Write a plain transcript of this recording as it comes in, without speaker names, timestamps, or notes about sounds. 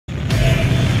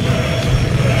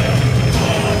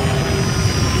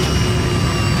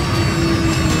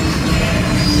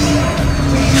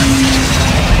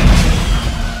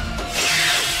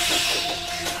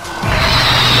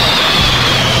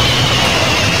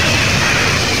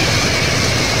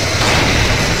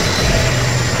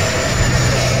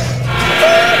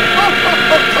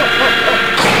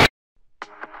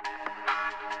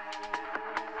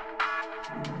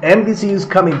MDC is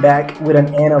coming back with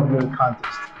an end-of-year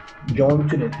contest. Join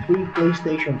to the 3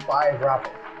 PlayStation 5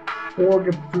 raffle for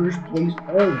the first place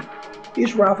only.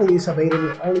 This raffle is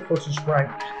available only for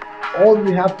subscribers. All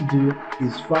you have to do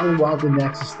is follow out the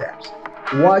next steps.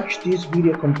 Watch this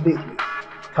video completely.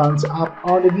 Thumbs up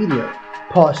on the video.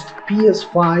 Post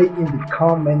PS5 in the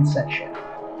comment section.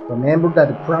 Remember that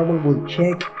the program will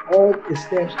check all the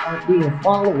steps are being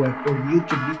followed for you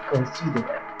to be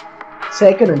considered.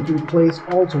 Second and third place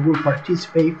also will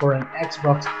participate for an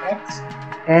Xbox X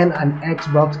and an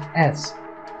Xbox S.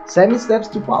 7 steps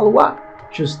to follow up.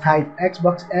 Just type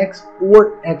Xbox X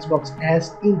or Xbox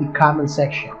S in the comment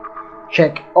section.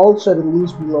 Check also the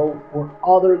links below for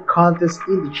other contests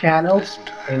in the channel,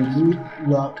 and good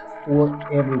luck for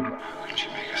everyone.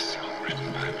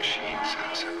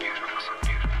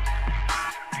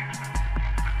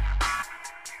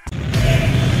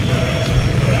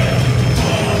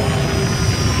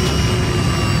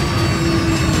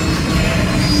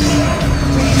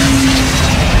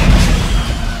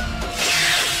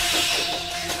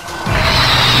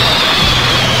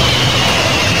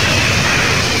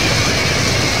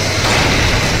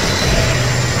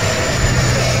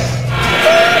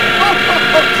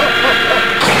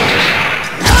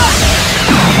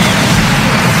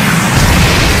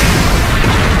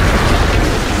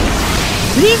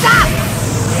 Frezer!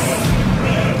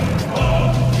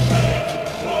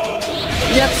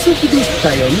 約束でし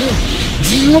たよね。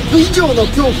10億以上の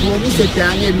恐怖を見せて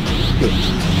あげるって。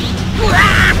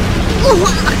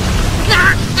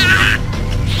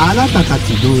あなたた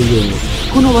ち同様、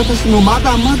この私もま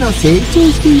だまだ成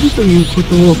長しているというこ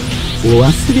とをお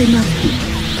忘れなく。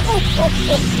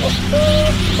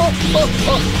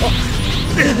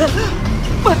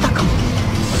またかも。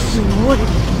すごい。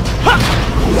はっ。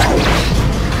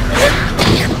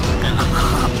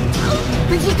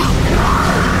ベジータ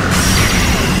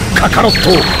カカロット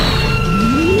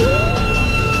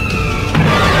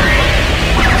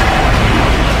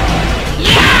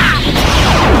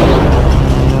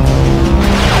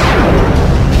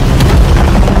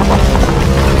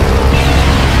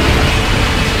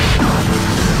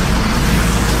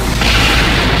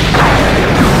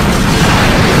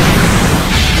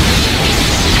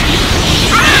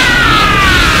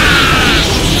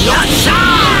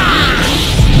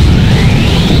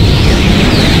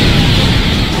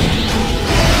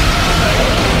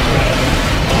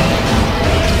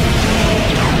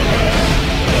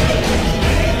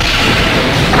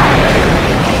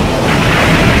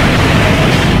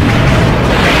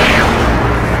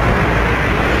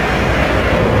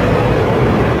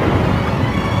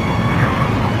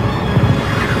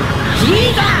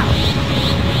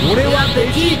俺はベ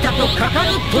ジータとカカ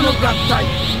ロットの合体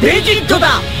ベジットだ。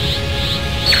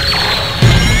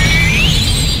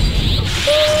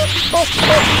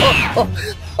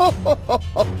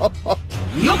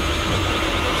よっ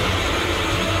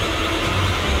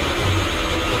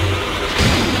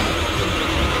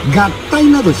合体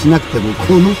などしなくても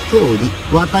この通り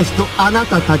私とあな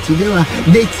たたちでは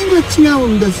出来が違う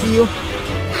んですよ。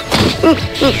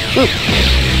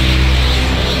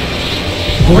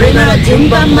これなら順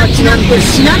番待ちなんて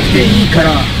しなくていいか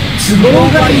ら都合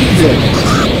がいいぜ。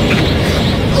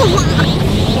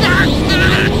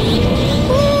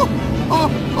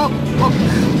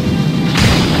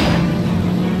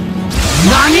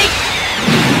何？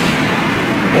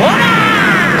ほら！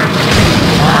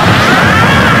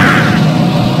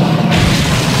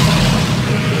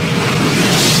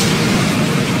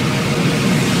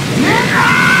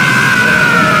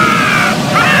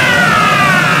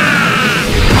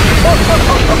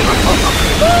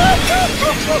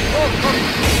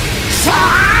さあ！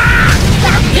や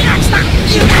ってらした！ゆ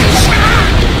らゆら！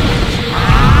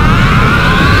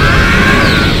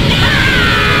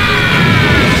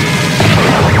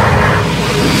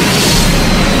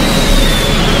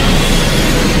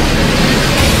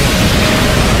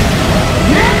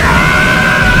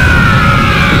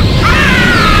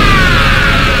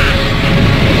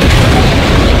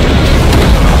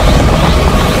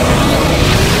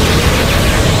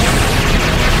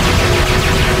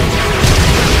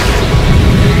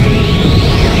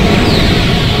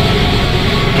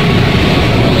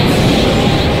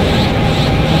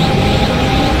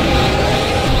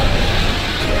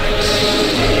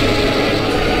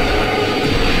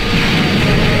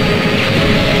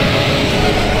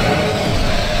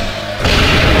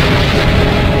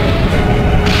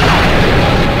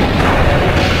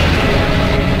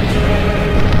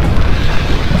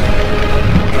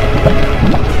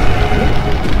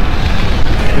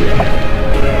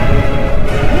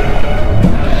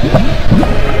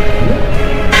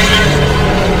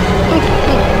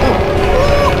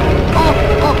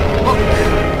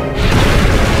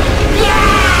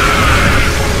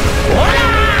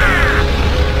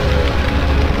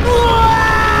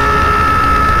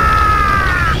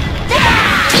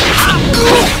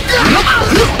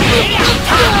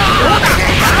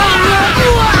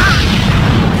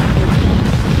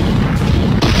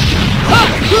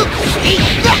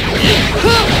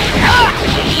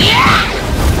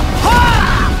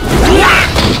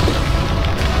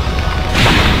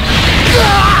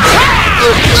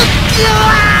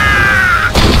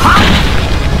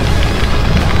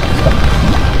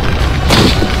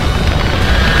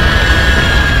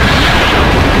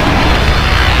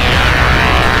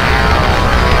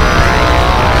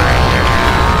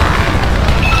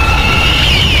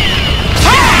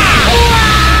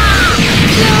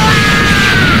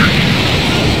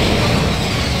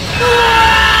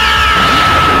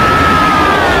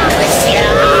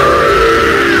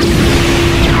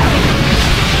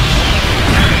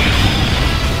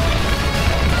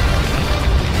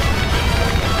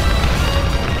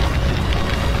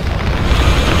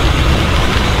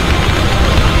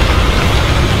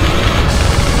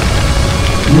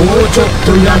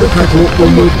とやるかと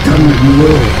思ったのによ。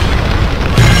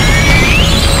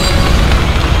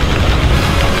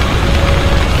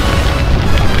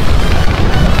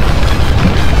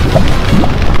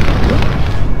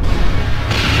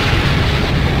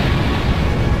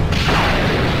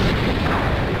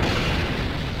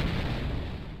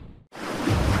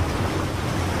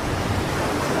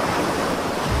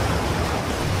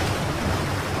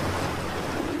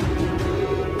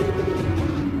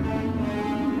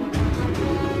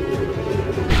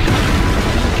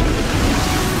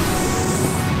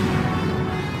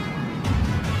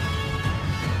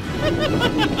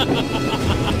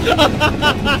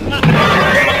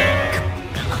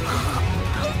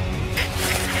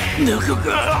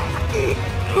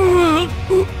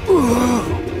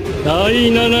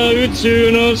第七宇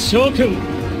宙の諸君、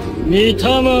見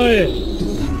たまえ。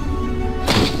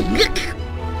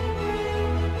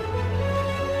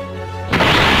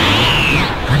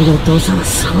ありがとうさん、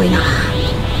すごいな。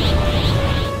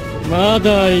ま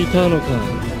だいたのか。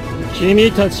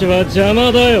君たちは邪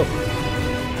魔だよ。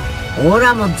オ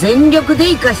ラも全力で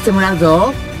生かしてもらう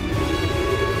ぞ。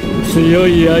強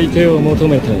い相手を求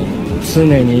めて常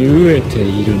に飢えて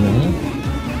いるな。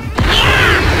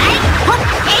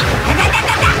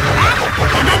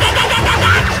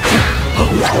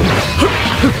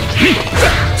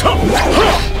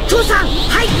父さん、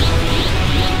はい。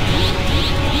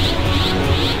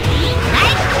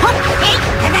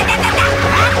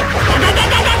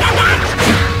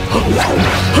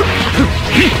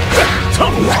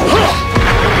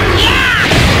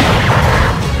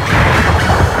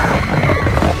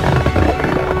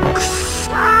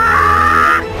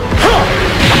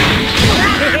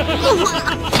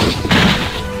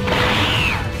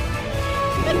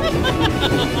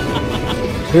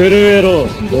震えろ、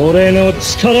俺の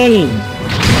力に。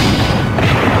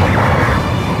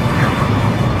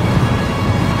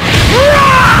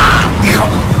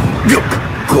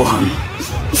ご飯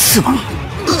すまん。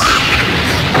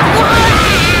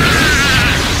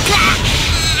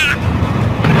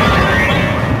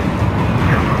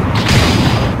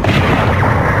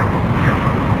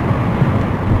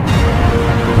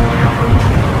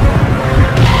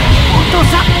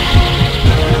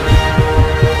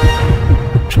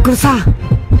ピッコロさん。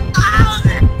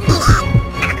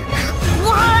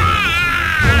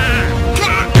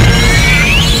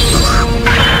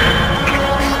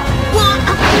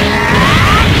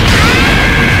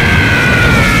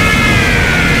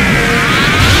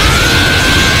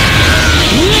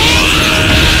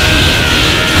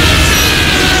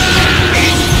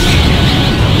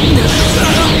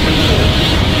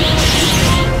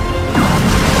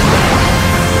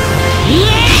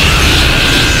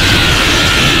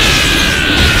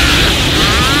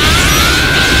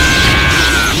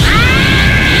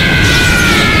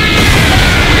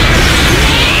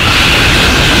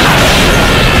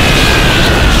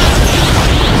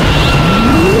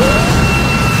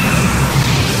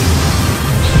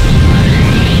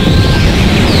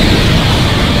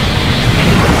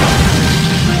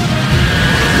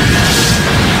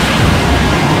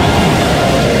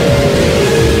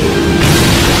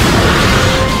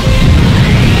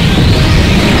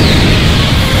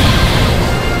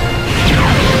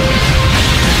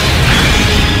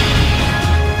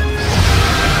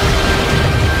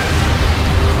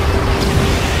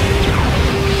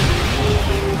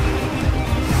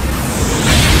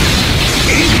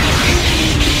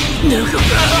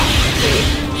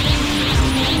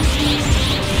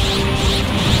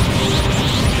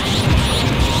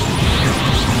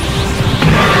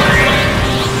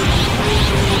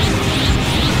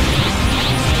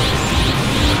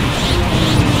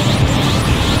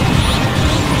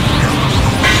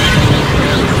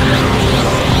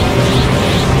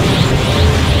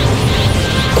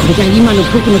これが今の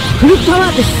僕のフルパワ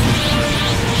ーです。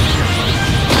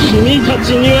君た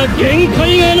ちには限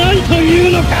界がないとい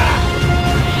うのか。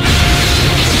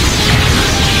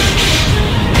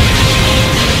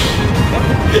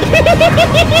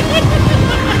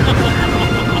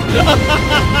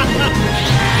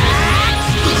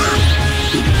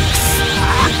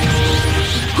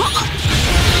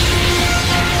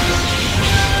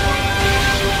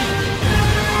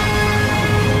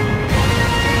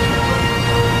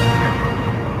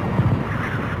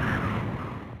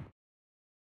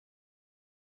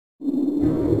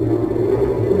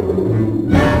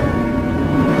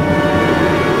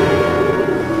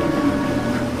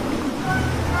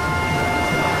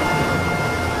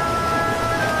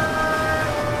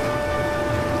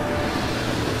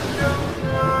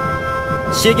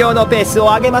修行のペースを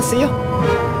上げますよ。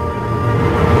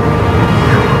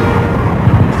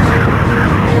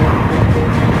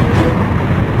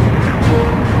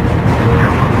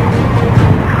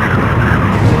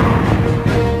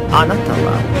あなた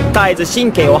は絶えず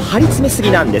神経を張り詰めすぎ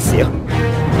なんですよ。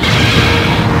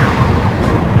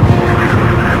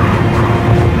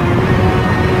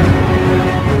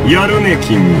やるね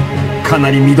君、か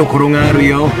なり見どころがある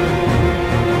よ。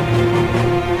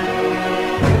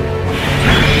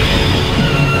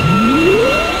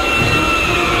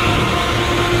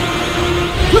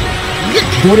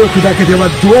努力だけでは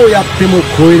どうやっても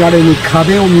越えられぬ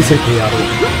壁を見せてやろう。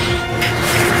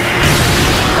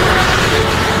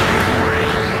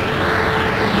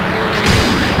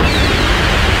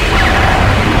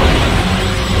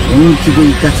本気で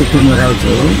行かせてもらうぞ。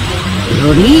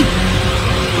より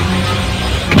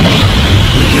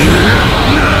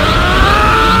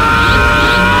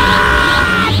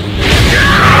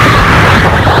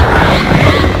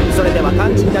それでは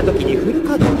肝心な時にフル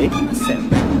稼働できません。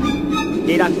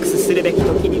リラックスするべき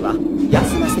時には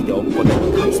休ませておくこと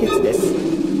も大切です。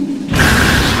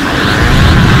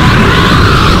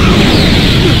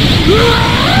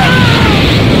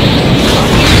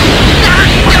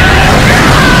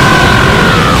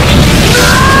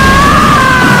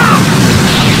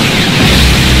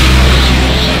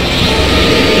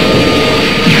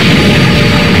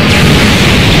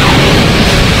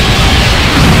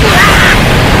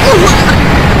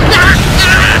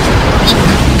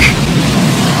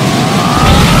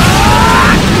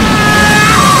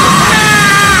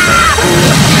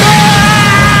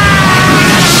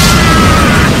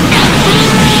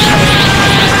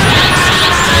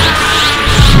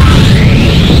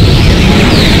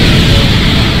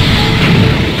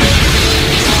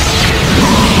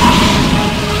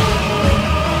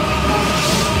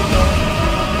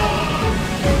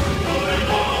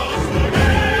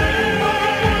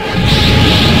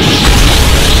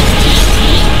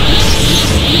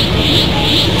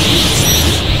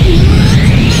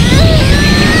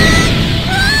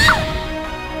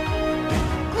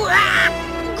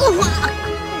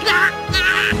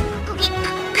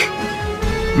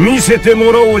見せて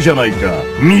もらおうじゃないか、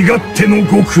身勝手の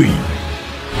極意。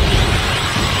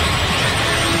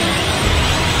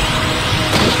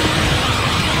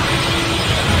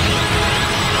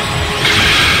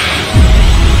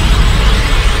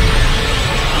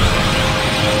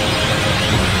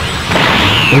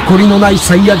誇りのない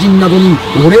サイヤ人などに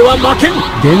俺は負けん。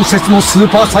伝説のスー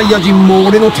パーサイヤ人も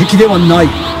俺の敵ではない。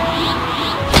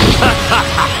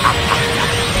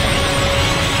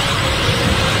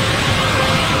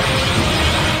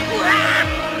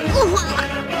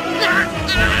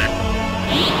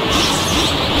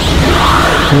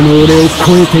この俺を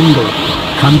超えてみろ。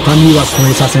簡単には超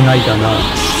えさせないだな。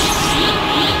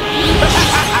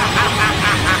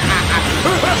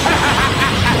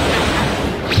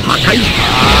破壊。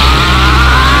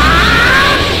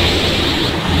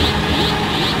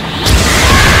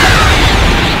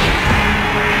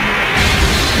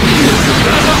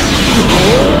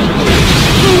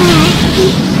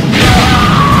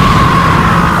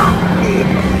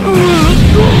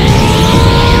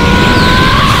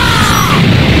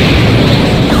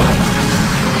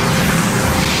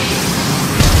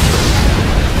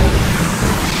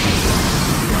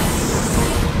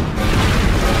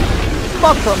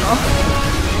バカな。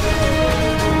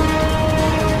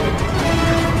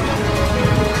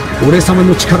俺様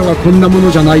の力はこんなも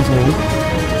のじゃないぞ。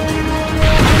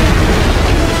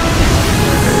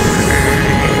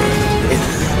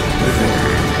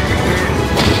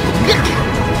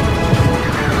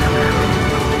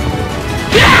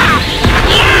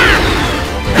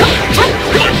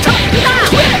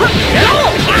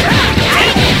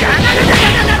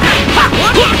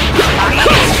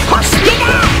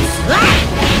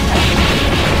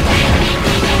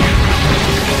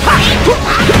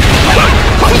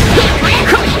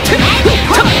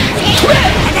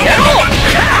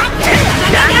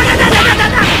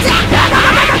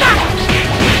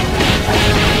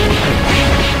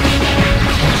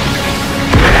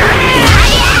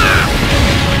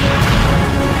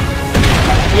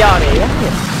やれやれ。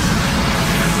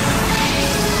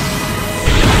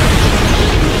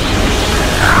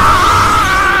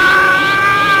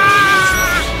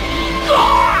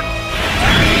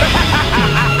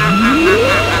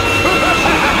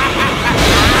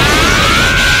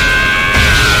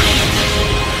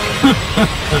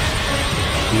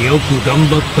よく頑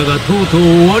張ったが、とうとう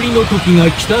終わりの時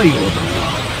が来たようだな。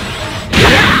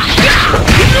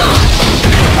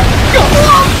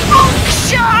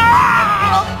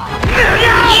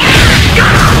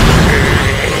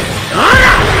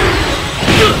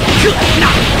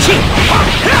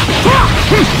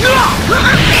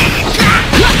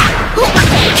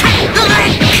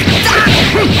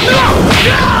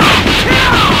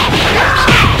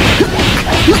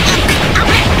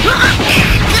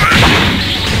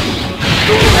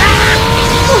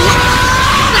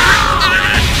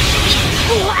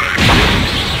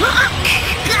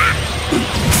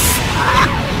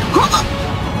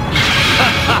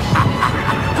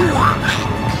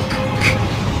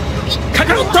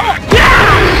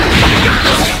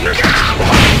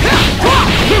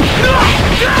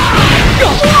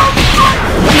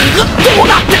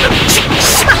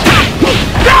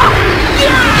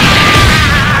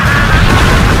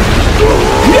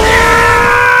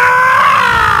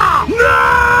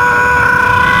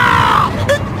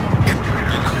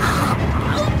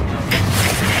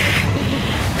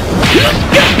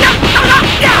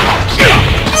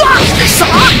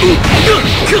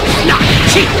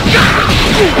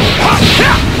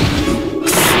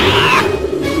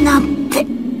なんてこ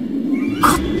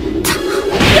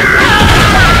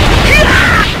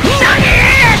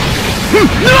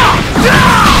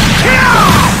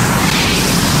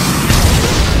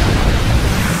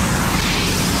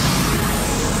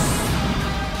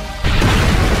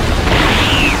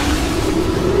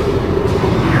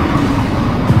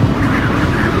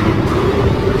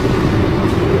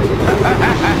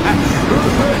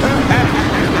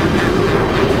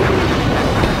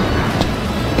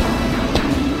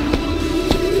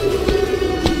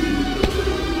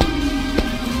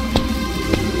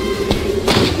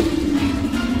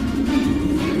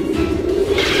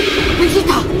っ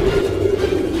た。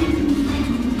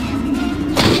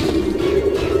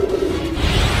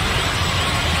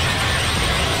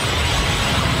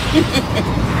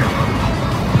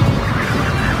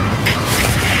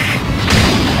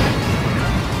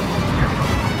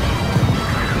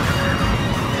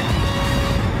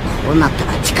こうなった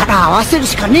ら力合わせる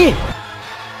しかねえ。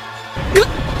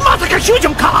まさかフュージ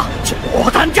ョンか。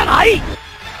冗談じゃない。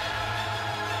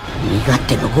身勝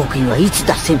手の極意はいつ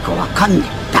出せるかわかんね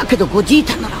え。だけどゴジー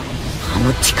タならあ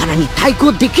の力に対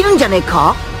抗できるんじゃねえ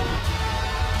か。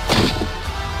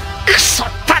くそっ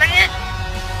たれ。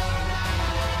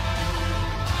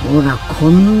ほら、こ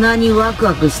んなにワク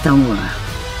ワクしたんは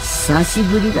久し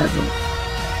ぶりだぞ。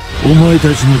お前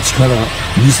たちの力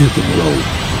見せてもらおう。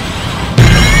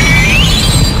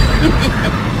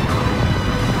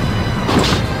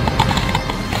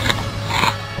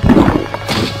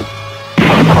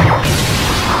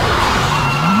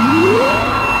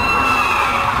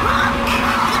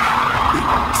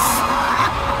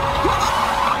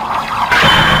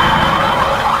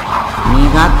身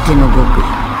勝手の極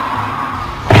意。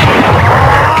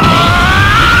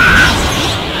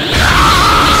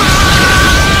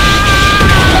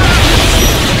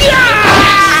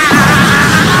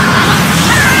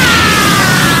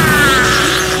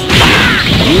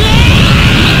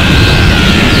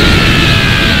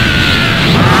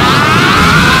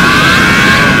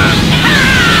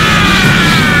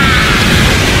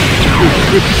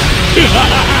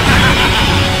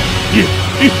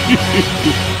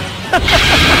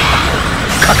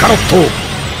カカロット。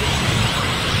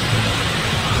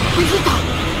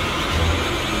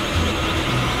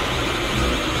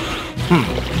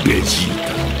ベジータ、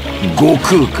悟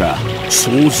空か。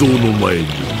想像の前に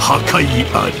破壊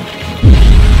あり。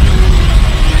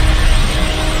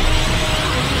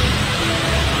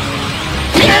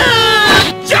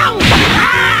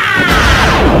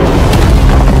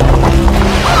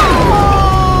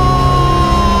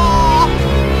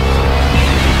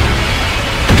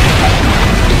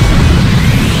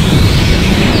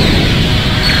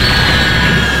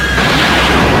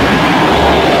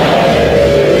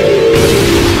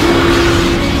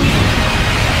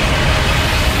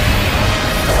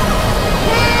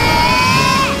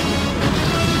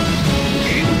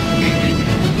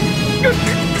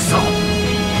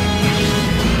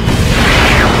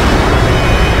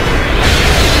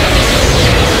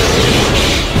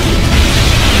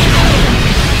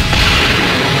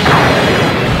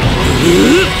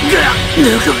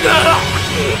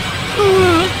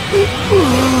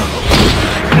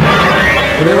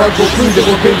俺は悟空でも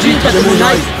ベジータでも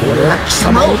ない。俺は貴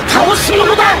様を倒すも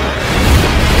のだ。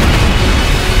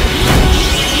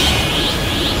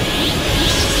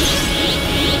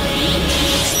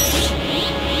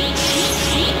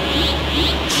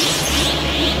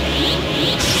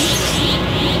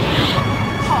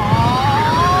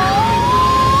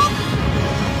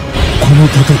この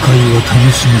戦いを楽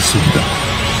しみそうだ。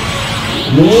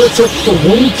もうちょっと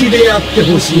本気でやって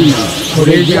ほしいな。こ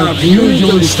れじゃフュージ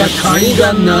ョンした甲斐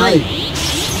がない。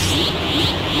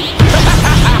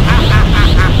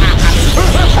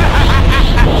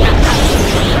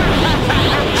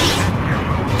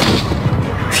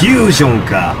フュージョン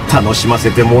か。楽しませ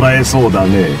てもらえそうだ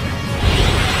ね。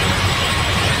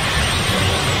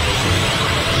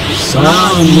さ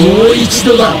あもう一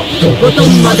度だ。とこと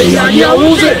んまでやり合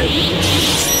おうぜ。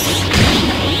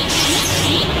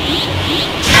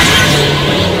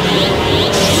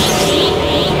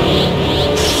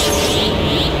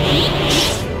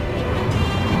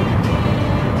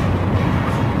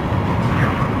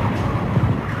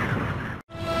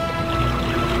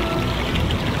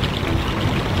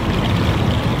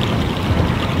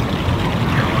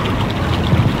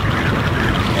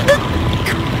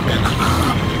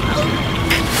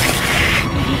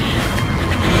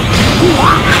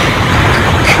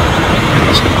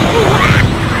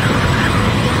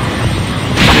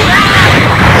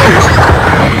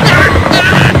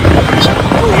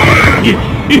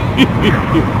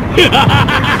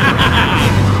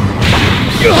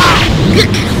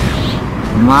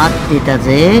待ってた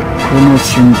ぜ、この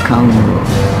瞬間を。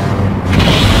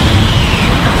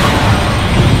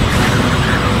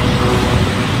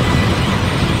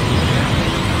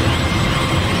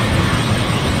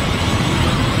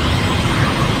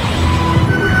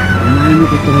お前の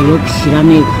ことはよく知ら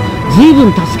ねえが、ずいぶ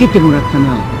ん助けてもらった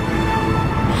な。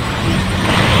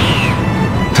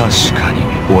確かに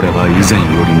俺は以前よ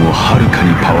りもはるか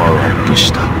にパワーアップ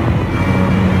した。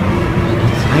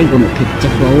最後の決着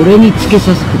は俺につけ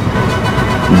させて。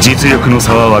実力の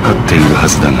差は分かっているは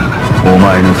ずだが、お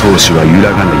前の闘志は揺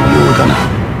らがないようだな。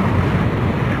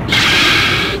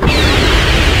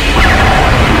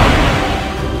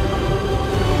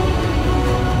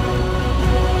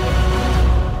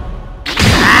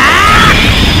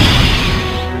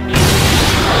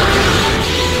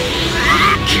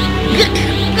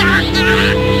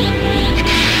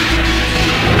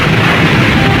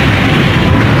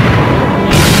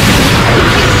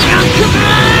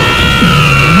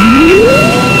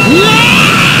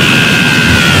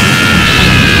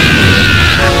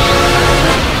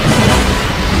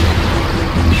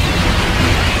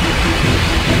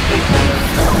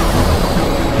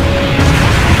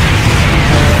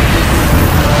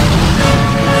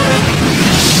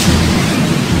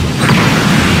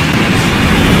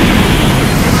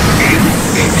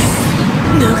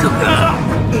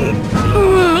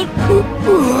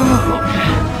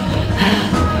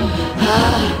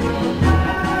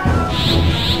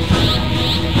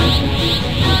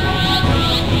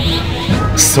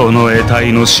その得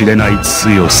体の知れない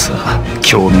強さ、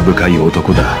興味深い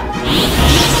男だ。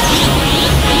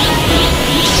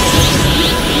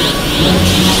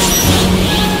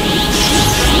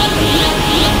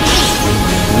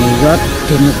身勝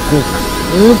手な極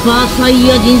スーパーサイ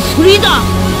ヤ人3だ。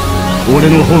俺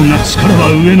の方が力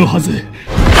は上のはず。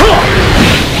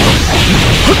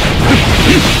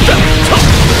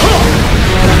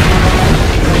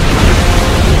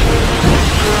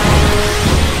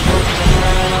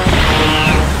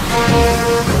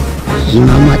今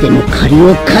までの借り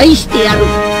を返してやる。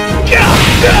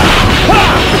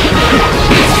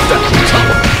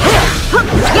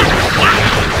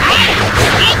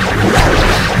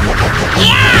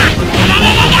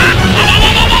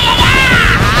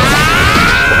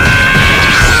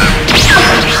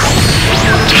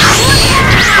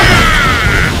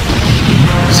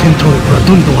戦闘力は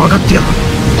どんどん上がってやる。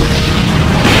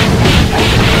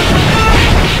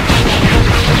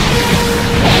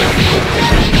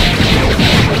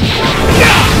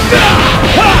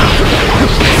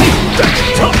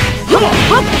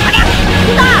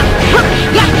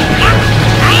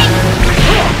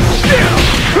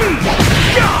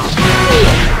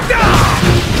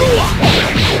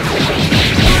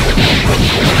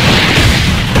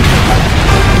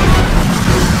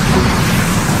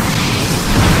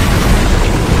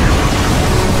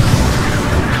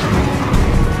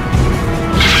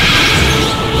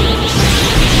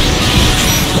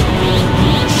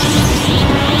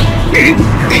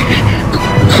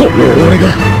この俺が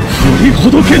振りほ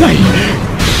どけない。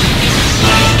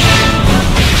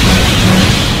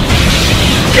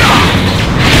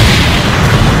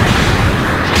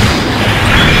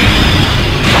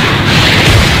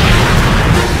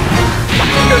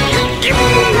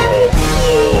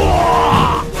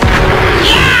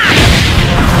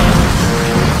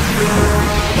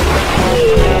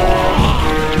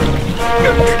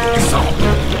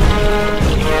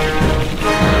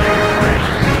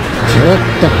ちょっ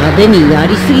と派手にや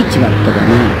りすぎちまったかな。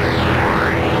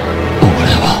俺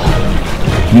は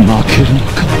負けるの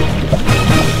か。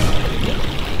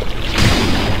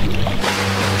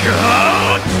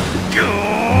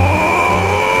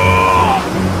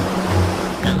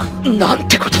なん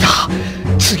てことだ。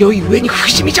強い上に不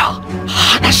死身じゃ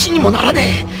話にもなら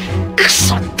ねえ。ク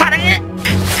ソったれ。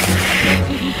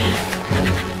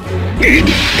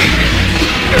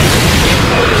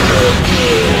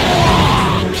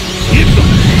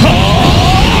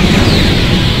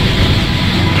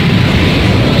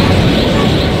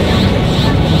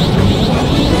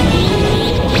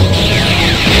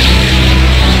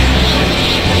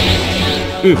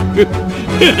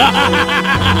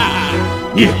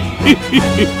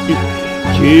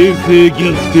形勢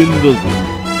逆転だぞ。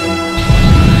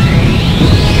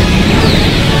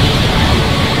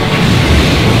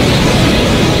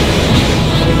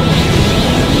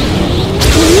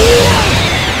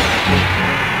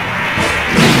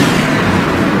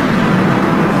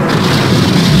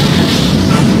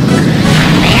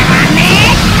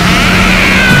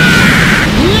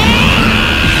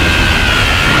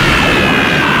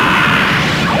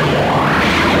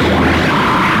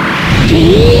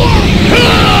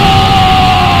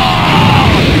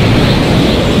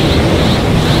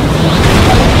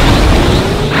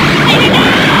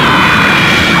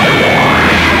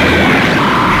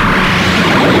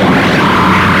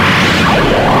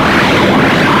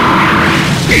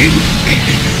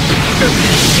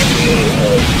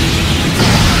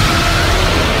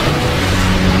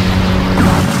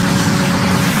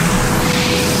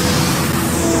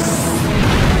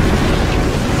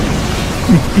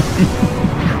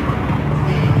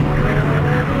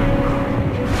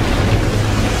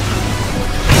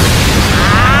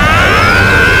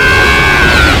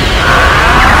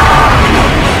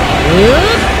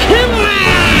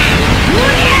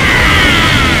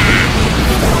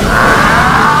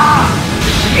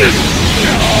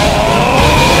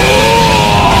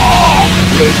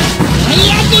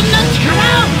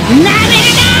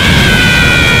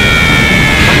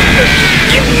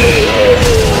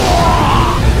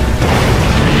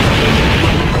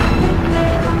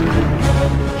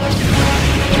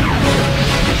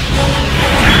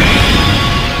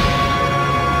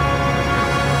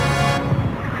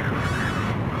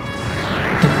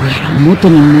元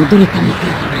に戻れたみたい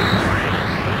だ。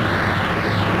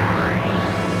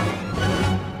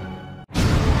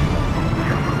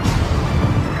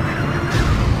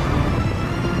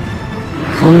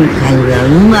今回はう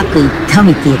まくいった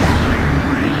みてえだ。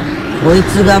こい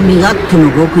つが身勝手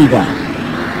の極意だ。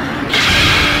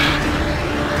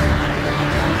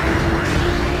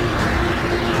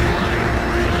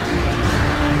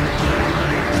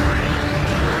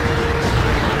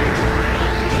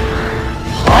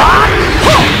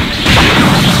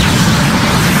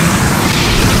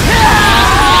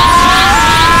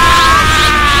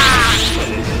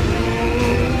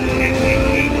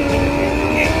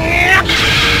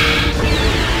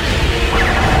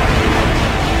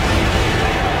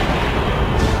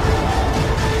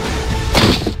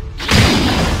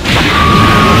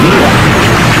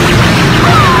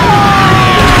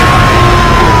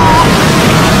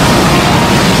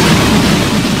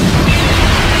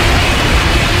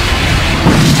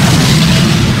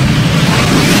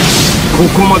こ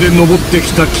こまで登って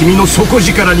きた君の底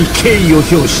力に敬意を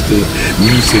表して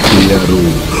見せてやろう、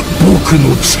僕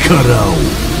の力を。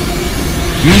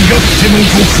身勝手の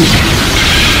極意。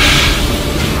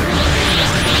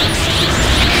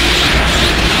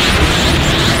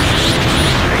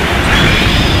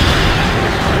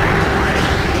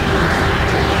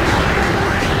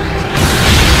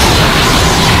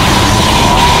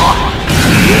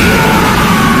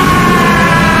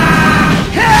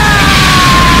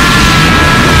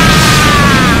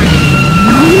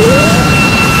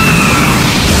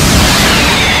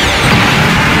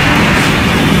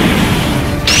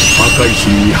破壊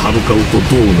神に歯向かうと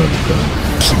どうなるか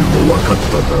君も分かっ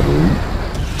ただろう。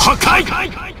破壊！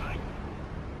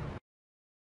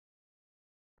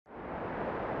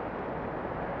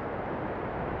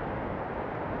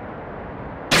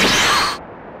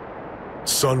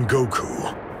 Son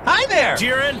Goku. Hi there!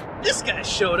 Jiren! This guy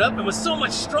showed up and was so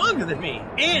much stronger than me.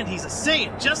 And he's a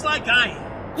Saiyan, just like I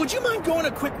am. Would you mind going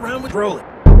a quick round with Broly?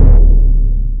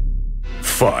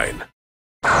 Fine.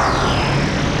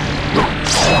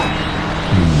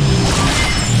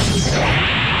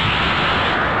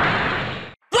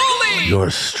 Broly!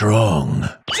 You're strong.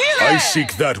 Jiren! I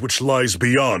seek that which lies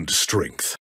beyond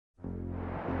strength.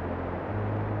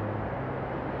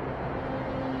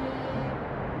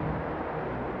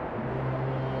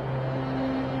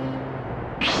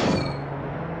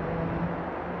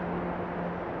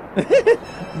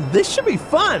 This should be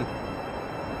fun!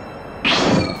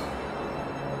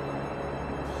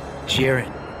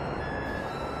 Jiren,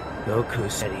 Goku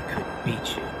said he couldn't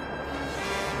beat you,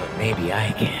 but maybe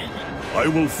I can. I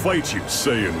will fight you,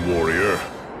 Saiyan warrior.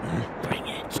 Bring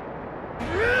it.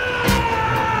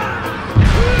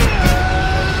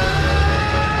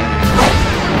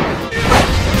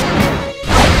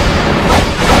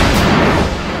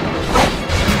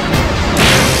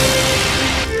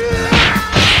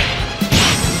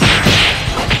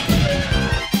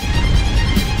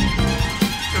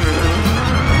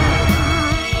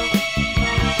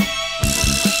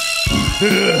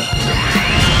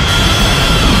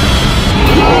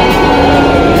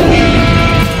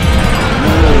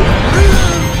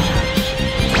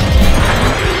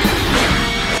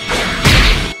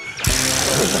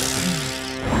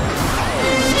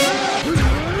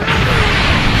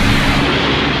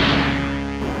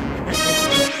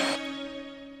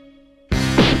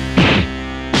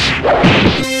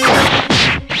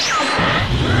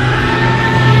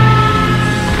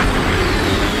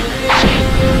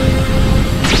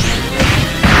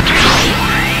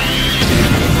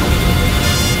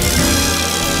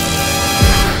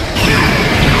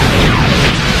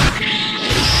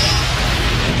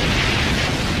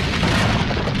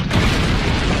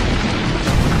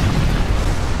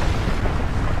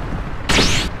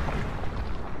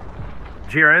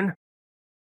 Jiren?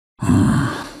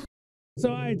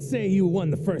 So I'd say you won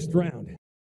the first round.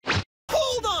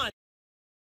 Hold on!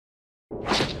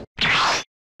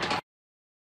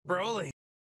 Broly,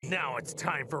 now it's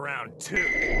time for round 2.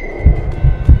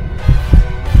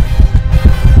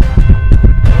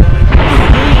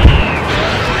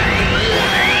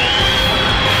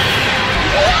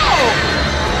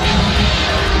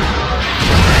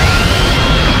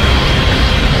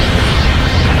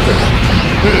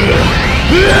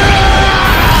 You're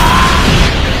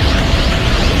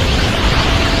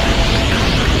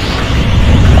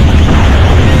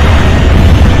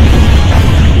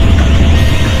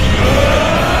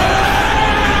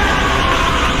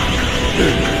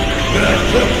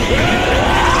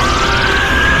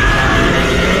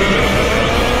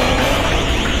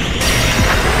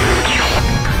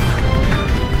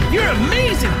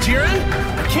amazing, Jiren!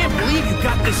 I can't believe you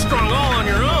got this strong all on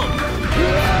your own!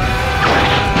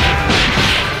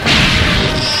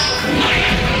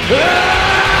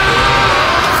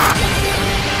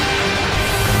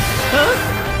 Huh?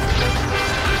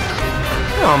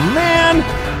 Oh, man!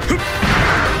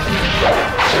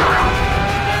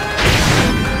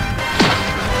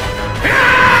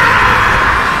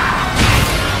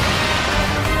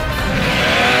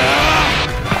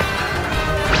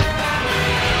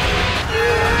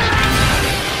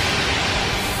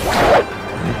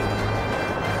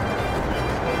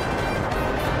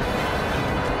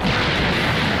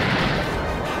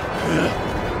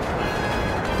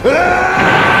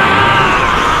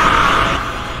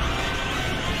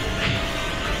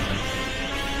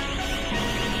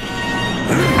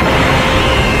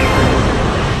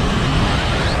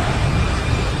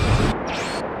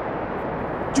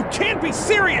 You can't be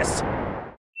serious!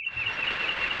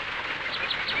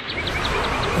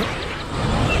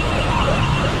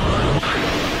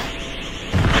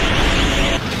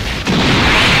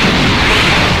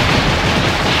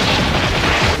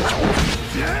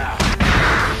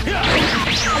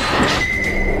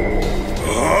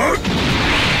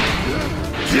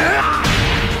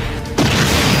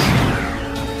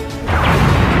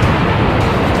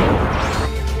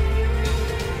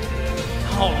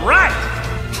 All right!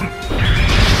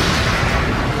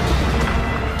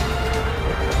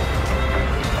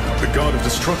 The god of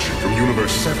destruction from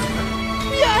Universe 7.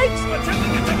 Yikes!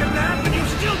 Attempting to take a nap and you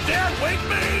still dare wake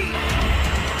me!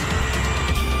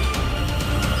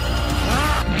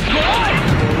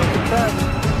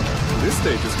 This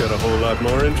stage has got a whole lot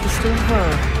more interesting,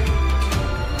 huh?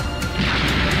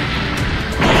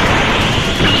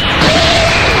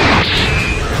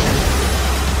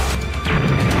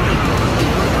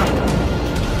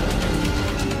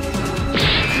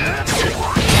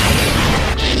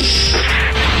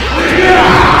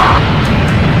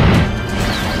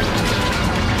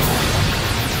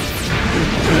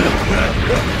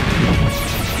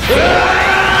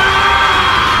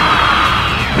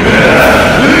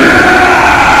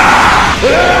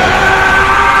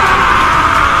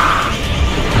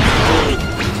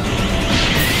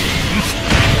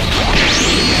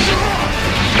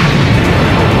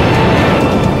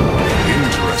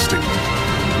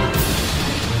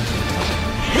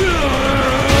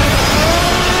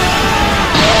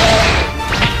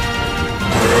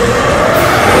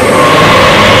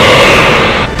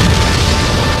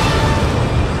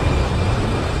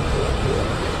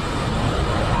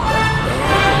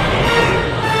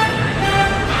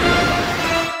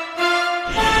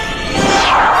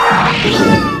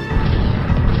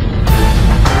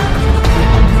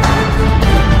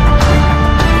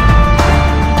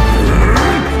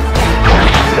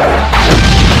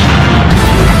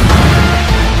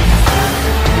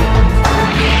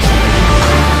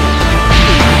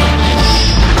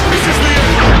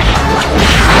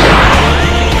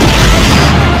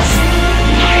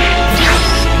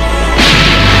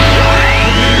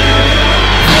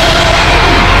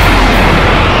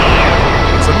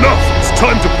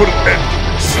 Time to put an end to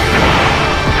this.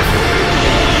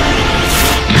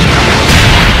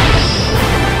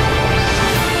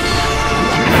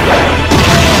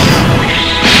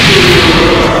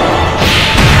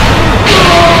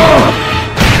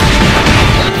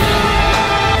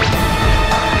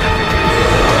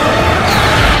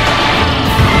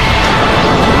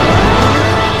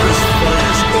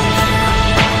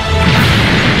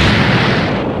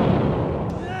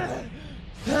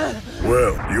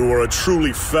 You are a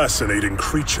truly fascinating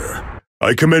creature.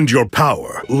 I commend your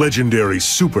power, legendary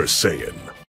Super Saiyan.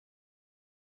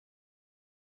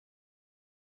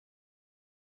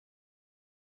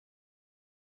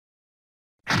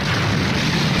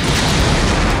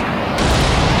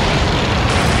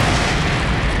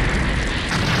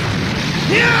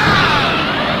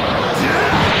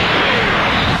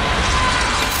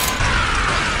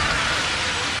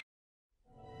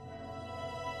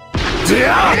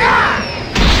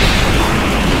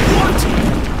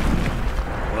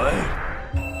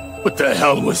 What the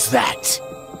hell was that?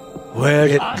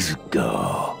 Where'd it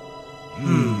go?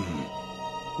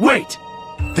 Wait!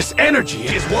 This energy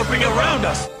is warping around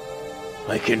us!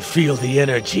 I can feel the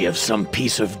energy of some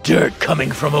piece of dirt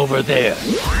coming from over there.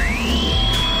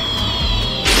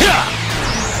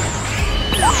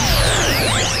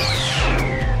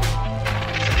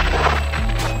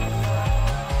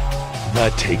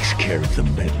 That takes care of the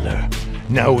meddler.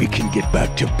 Now we can get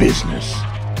back to business.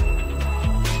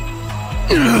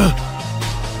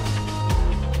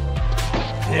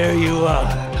 There you are,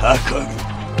 Haku.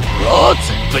 What?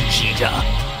 Vegeta?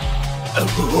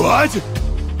 What?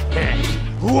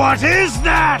 What is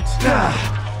that?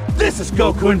 This is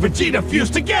Goku and Vegeta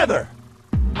fused together!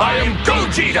 I am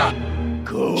Gogeta!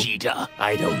 Gogeta?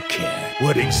 I don't care.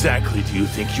 What exactly do you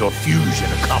think your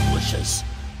fusion accomplishes?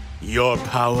 Your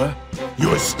power?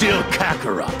 You're still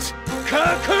Kakarot.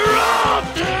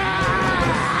 Kakarot!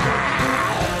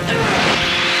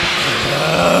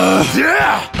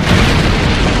 Yeah!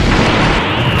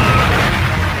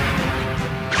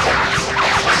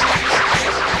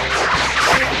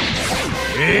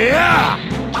 Yeah!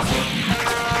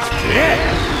 Yeah!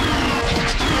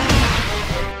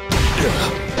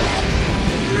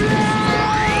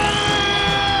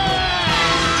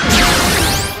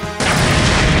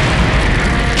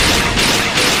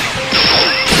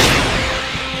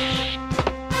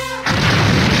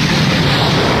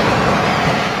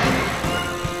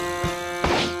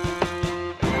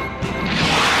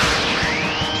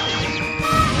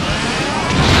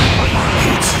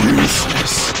 It's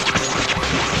useless.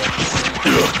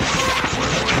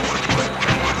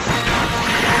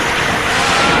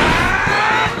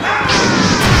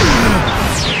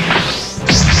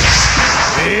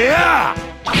 Yeah!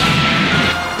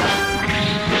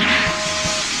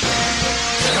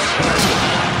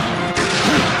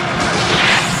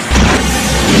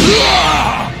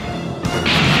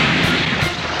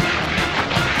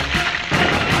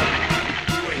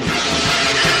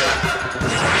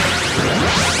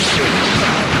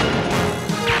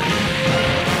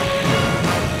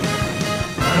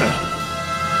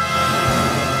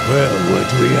 Well, what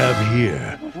do we have here?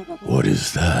 What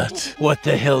is that? What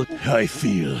the hell? I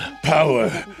feel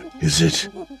power. Is it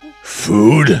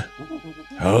food?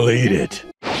 I'll eat it.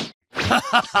 My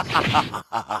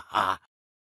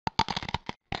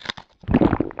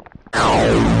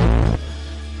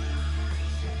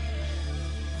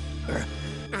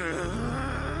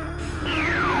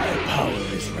power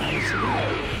is rising.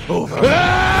 Over.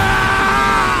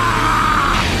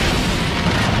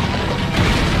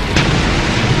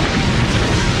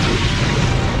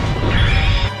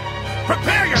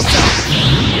 Prepare yourself!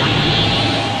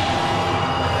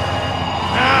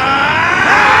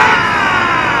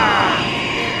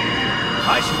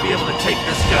 I should be able to take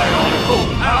this guy on at full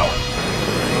power!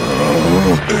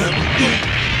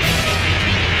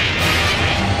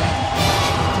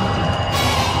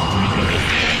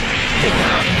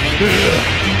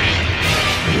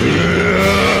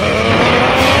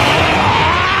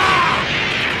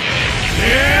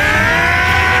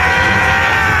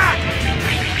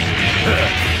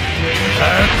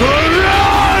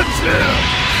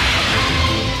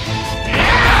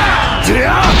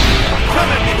 Come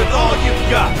at me with all you've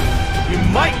got! You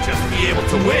might just be able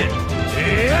to win!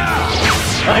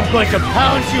 I'm going to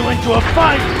pound you into a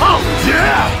fine pulp!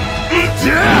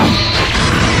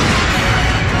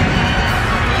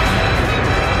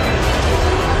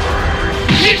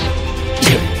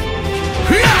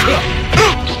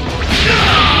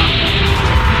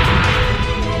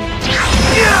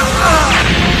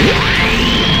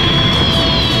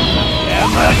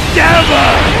 I'm a devil!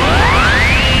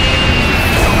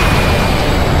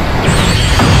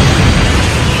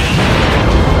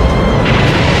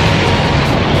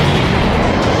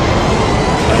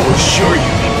 I was sure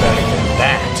you'd be better than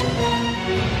that.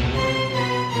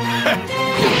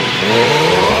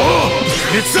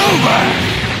 It's over!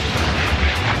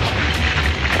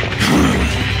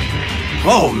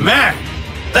 Oh man!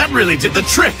 That really did the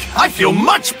trick! I feel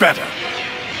much better!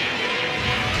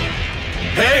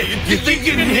 Hey, you think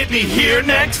you can hit me here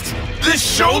next? This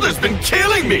shoulder's been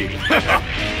killing me!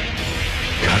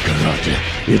 Kakarot,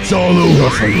 it's all over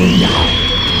for you now.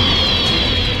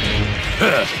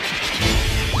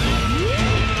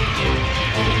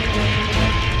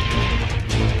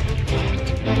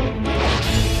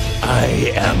 I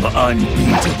am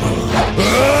unbeatable.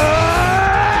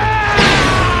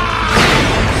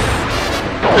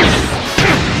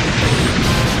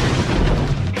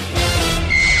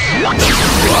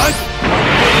 What?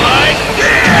 Like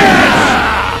this!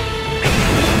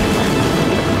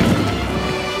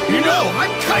 You know,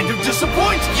 I'm kind of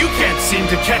disappointed you can't seem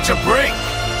to catch a break.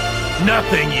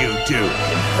 Nothing you do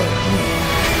can hurt me.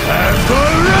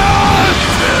 Kakarot!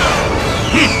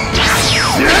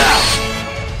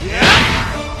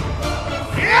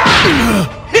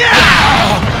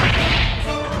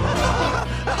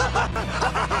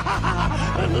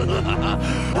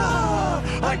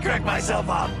 I cracked myself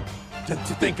up. To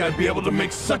think I'd be able to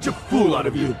make such a fool out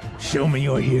of you. Show me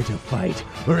you're here to fight,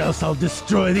 or else I'll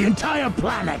destroy the entire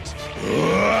planet.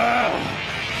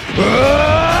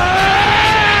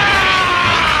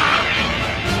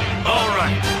 All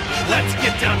right, let's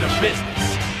get down to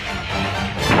business.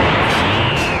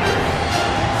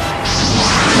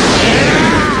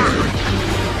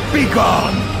 Be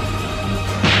gone!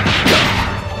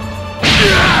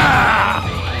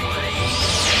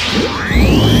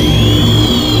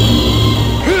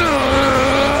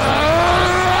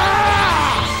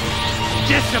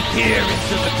 Disappear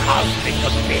into the cosmic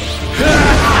abyss.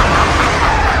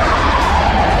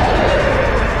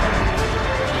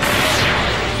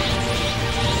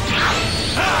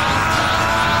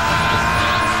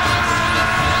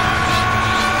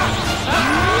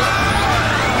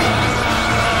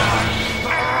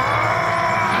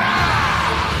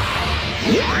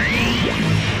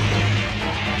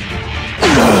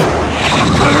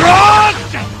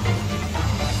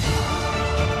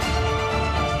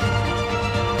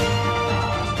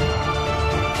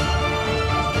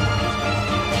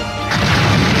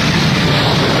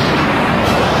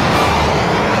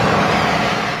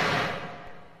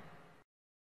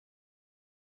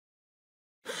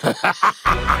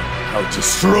 I'll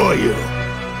destroy you.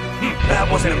 That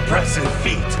was an impressive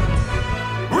feat.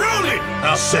 Really?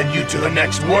 I'll send you to the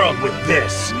next world with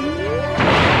this.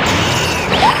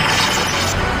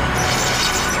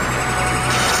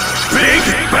 Big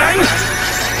Bang!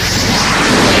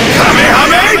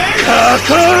 Kamehame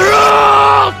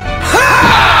Kakarot!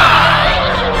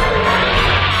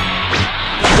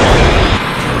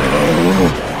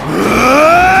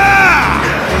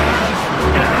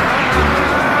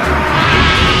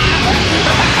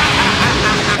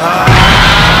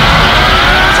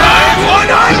 Time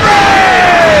 100!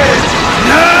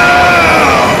 Now!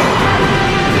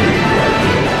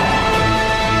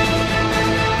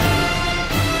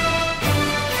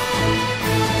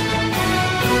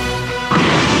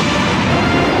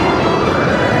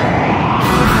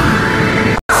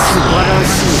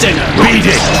 Beat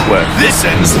it! Where this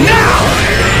ends now!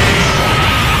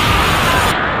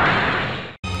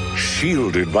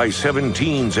 Shielded by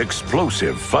 17's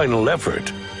explosive final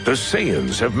effort, the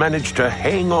Saiyans have managed to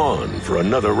hang on for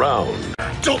another round.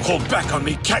 Don't hold back on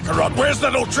me, Kakarot. Where's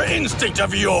that Ultra Instinct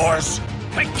of yours?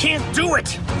 I can't do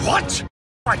it! What?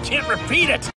 I can't repeat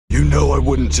it! You know I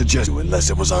wouldn't suggest it unless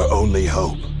it was our only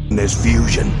hope. And there's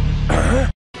fusion.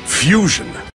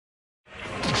 Fusion?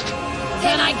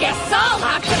 Then I guess I'll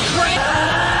have to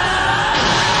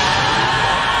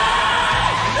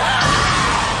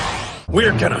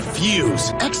We're gonna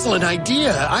fuse. Excellent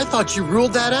idea. I thought you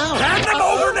ruled that out. Hand them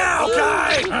over now,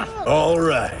 Kai! All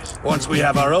right. Once we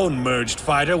have our own merged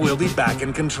fighter, we'll be back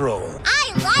in control.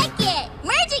 I like it!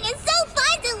 Merging is so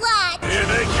fun to watch! Here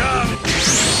they come!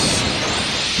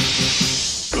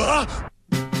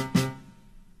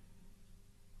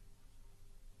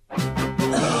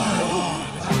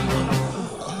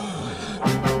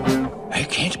 I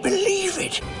can't believe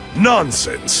it.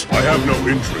 Nonsense! I have no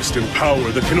interest in power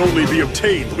that can only be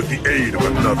obtained with the aid of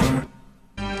another.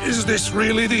 Is this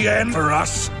really the end for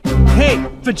us? Hey,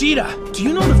 Vegeta, do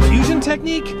you know the fusion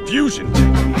technique? Fusion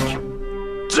technique?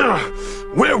 Duh.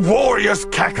 We're warriors,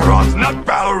 Kakarot, not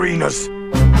ballerinas.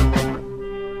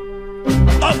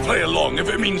 I'll play along if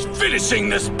it means finishing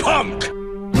this punk!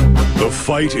 The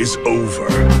fight is over.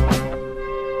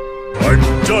 I'm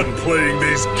done playing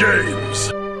these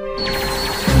games.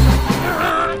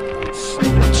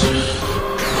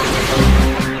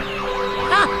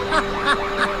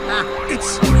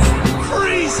 It's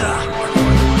Frezer!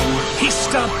 He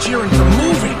stopped cheering for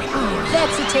moving!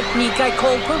 That's a technique I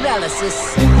call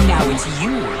paralysis. Now it's you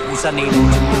who's unable to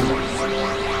move.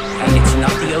 And it's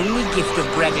not the only gift of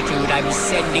gratitude I'm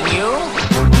sending you.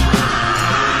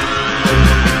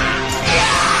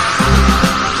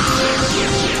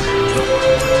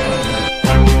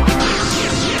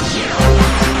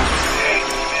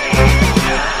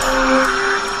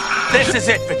 This is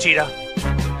it, Vegeta.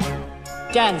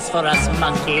 Dance for us,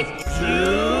 monkey.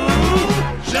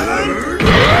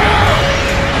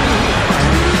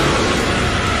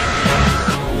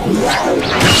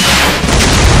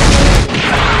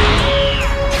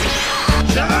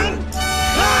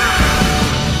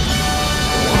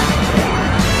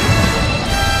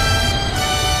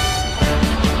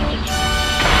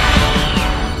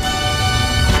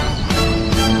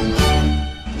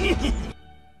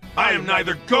 I am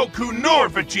neither Goku nor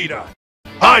Vegeta!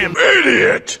 I am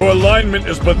idiot! Your alignment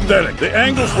is pathetic. The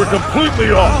angles were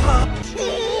completely off.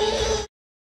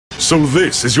 So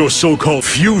this is your so-called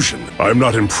fusion. I'm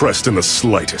not impressed in the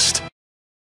slightest.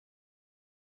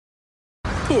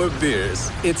 Poor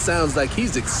Beers. It sounds like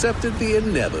he's accepted the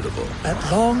inevitable. At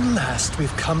long last,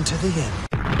 we've come to the end.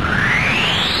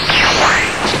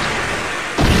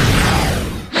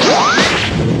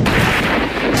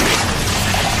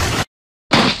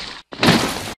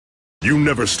 You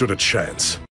never stood a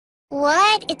chance.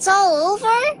 What? It's all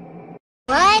over?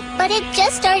 What? But it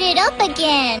just started up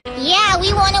again. Yeah,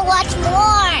 we want to watch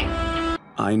more.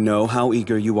 I know how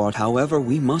eager you are. However,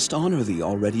 we must honor the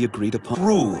already agreed upon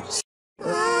rules.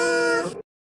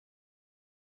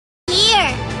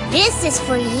 Here, this is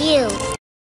for you.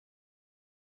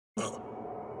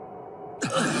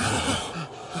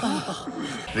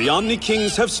 The Omni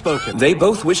Kings have spoken. They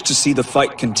both wish to see the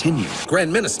fight continue.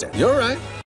 Grand Minister, you're right.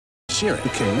 Jiren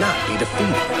cannot be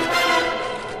defeated.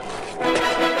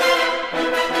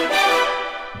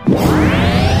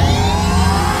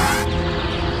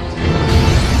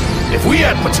 If we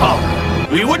had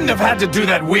Patala, we wouldn't have had to do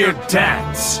that weird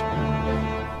dance.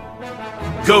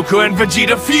 Goku and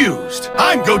Vegeta fused.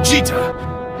 I'm Gogeta.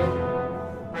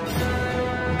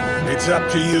 It's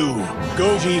up to you,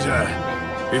 Gogeta.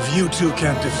 If you two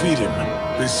can't defeat him,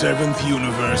 the 7th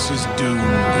universe is doomed.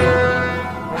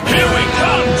 Here we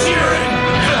come, Jiren!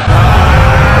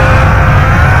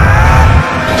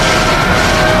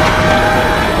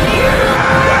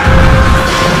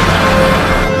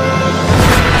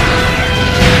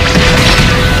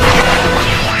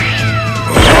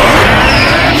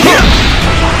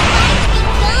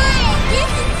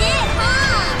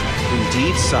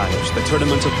 Indeed, sires, the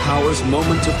Tournament of Power's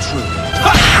moment of truth.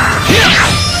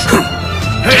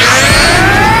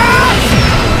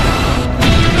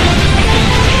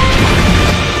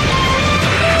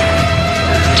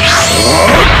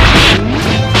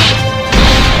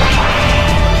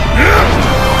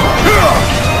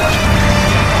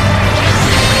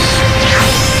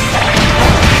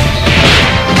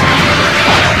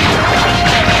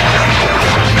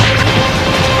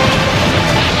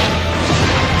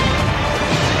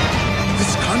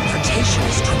 This confrontation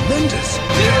is tremendous.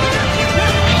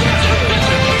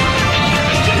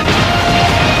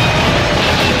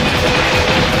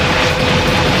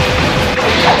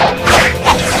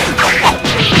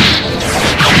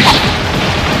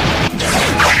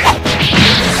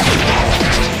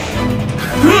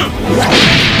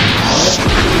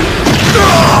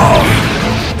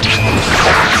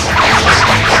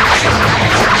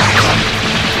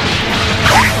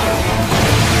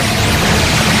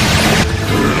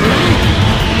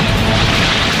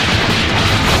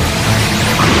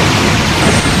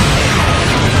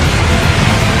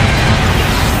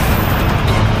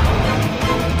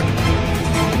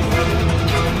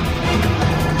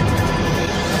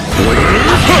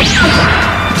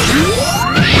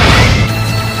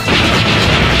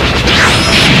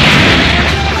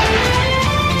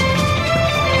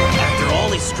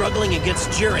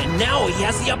 Against Jiren, now he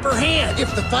has the upper hand.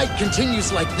 If the fight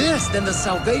continues like this, then the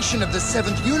salvation of the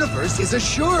 7th universe is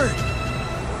assured.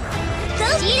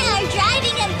 Gogeta are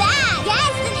driving him back.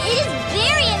 Yes, and it is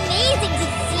very amazing to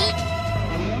see.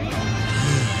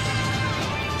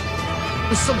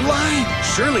 Sublime!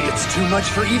 Surely it's too much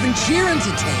for even Jiren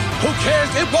to take. Who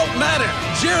cares? It won't matter.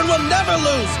 Jiren will never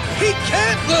lose. He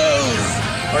can't lose.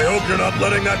 I hope you're not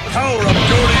letting that power-up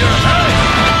go to your head.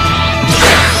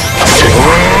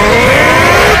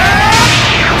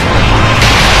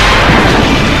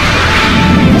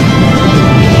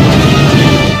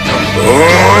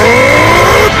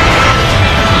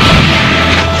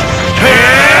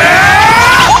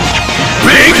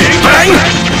 Big Bang!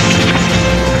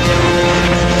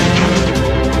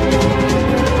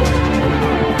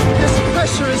 This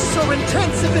pressure is so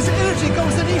intense, if his energy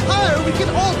goes any higher, we can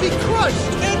all be crushed.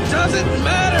 It doesn't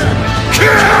matter.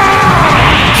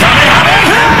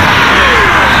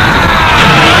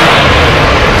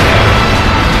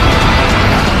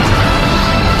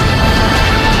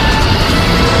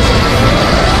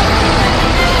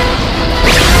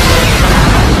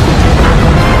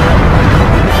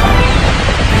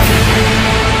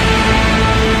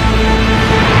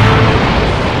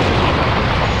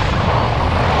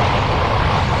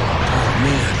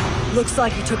 Looks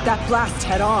like he took that blast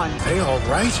head on. They all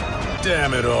right?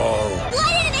 Damn it all.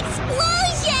 What an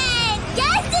explosion!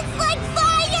 Yes, it's like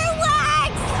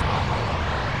fireworks!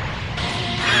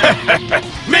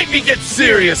 Make me get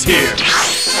serious here!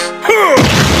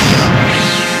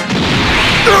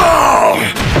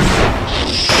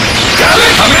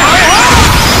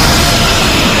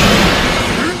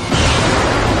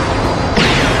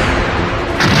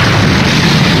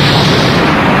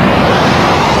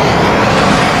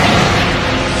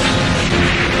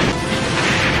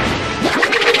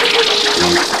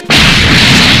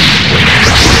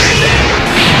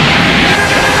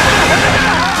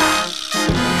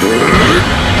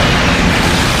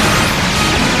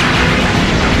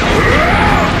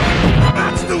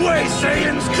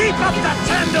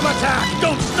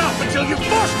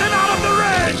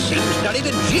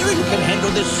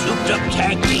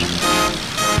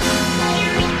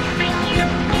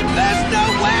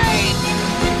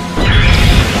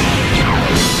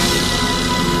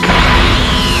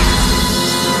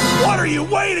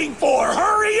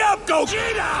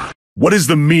 What is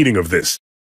the meaning of this?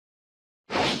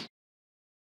 It's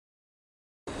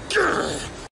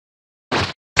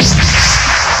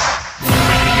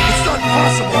not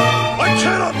possible! I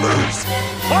cannot lose!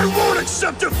 I won't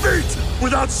accept defeat!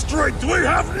 Without strength, we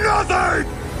have nothing!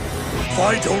 If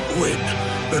I don't win,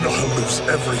 then I'll lose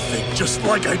everything just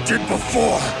like I did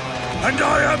before! And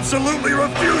I absolutely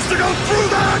refuse to go through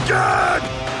that again!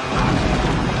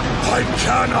 I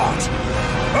cannot!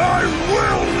 I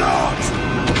will not!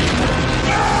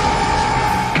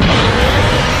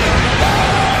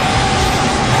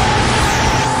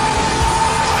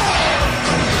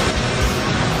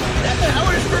 That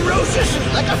power is ferocious,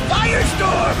 like a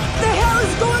firestorm! The hell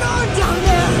is going on down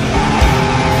there?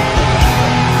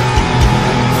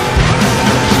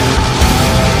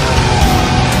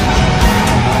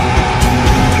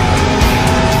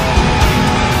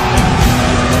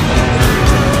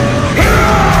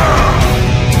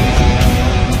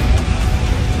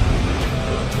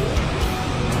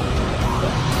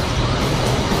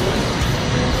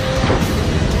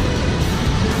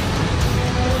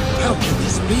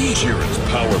 Jiren's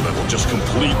power level just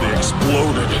completely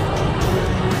exploded.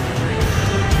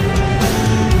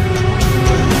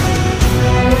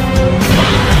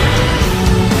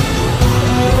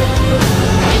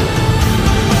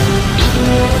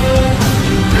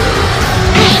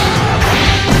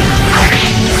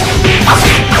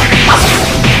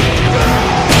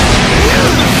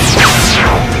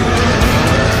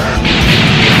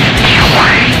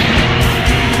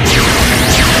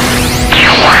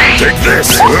 Take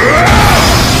this!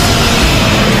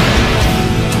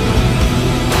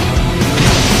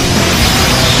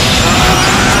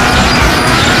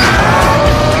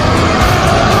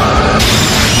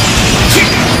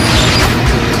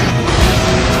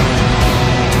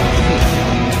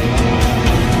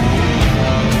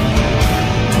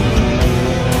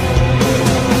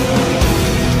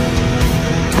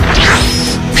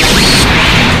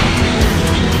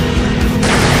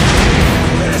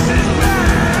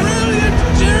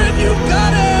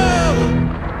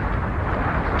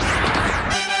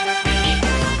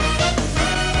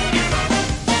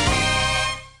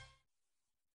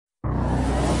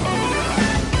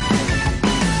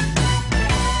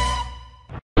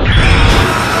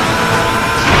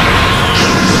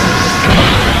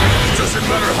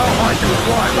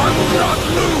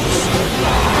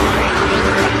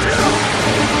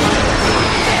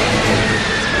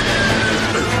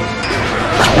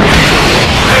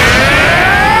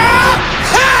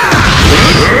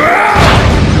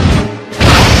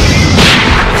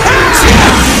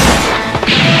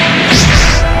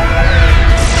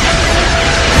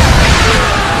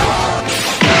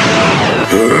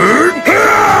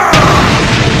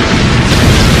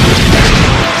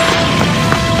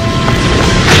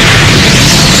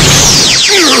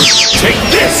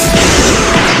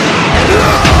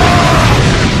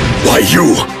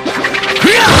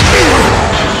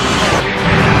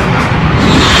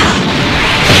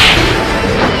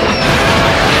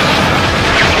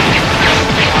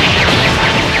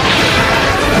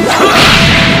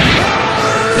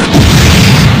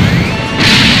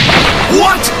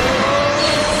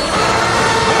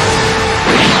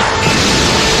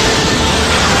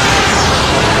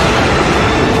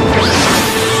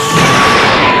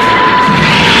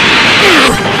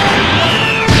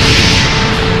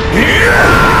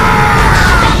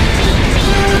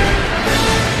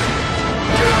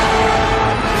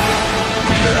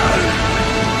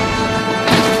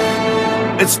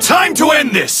 It's time to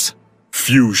end this!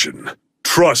 Fusion.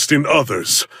 Trust in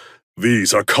others.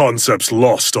 These are concepts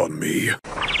lost on me.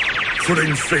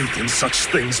 Putting faith in such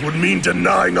things would mean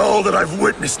denying all that I've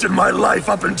witnessed in my life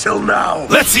up until now.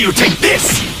 Let's see you take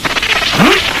this!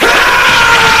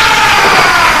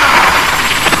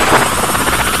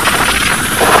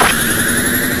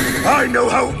 I know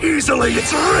how easily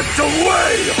it's ripped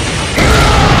away!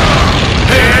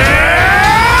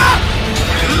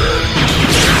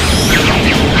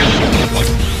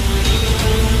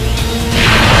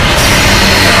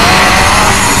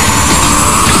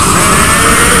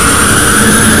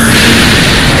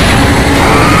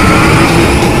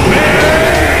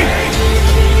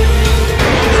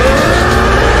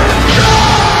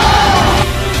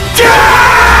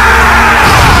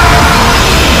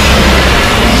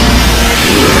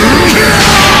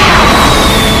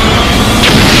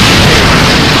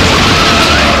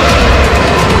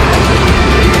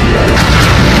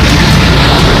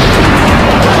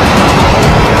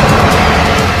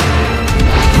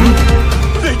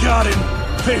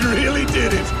 They really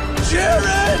did it!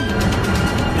 Jiren!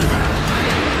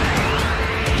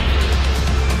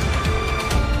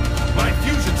 My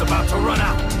fusion's about to run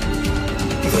out.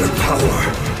 their power.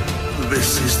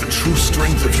 This is the true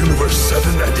strength of Universe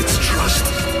 7 and its trust.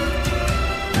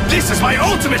 This is my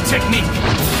ultimate technique!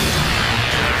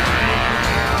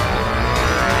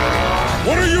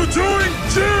 What are you doing,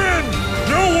 Jiren?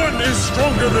 No one is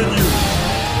stronger than you.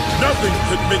 Nothing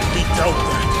could make me doubt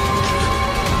that.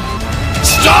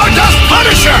 Stardust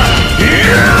Punisher!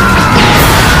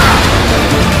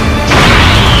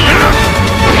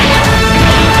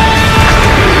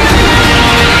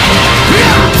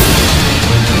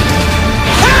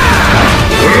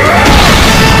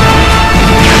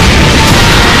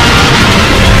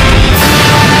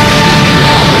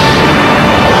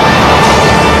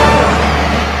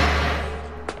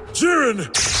 Jiren!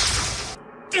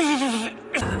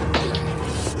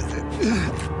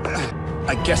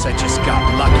 I guess I just got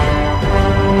lucky.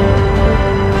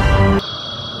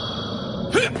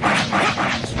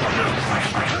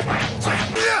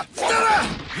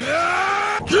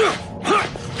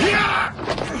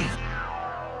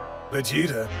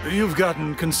 Vegeta, you've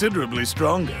gotten considerably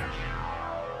stronger.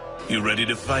 You ready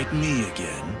to fight me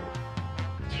again?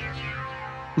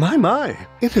 My,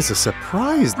 it is a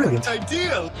surprise. Brilliant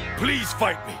idea! Please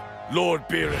fight me, Lord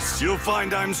Beerus. You'll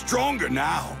find I'm stronger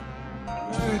now.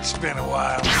 It's been a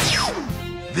while.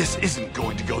 This isn't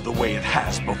going to go the way it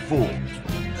has before.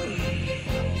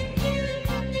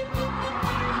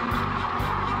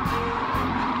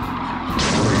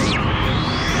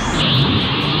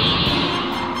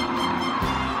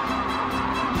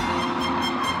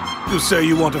 You say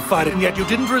you want to fight it, and yet you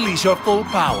didn't release your full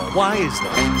power. Why is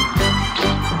that?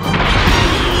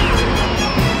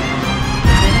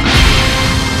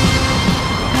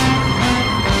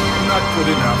 Not good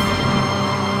enough.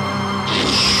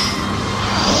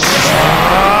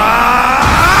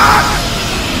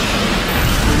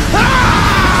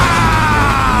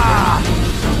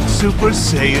 Super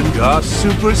Saiyan God,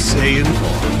 Super Saiyan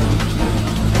form.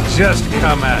 Just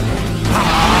come at me.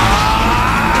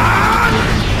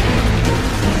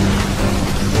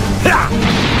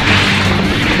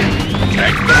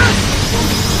 Take this!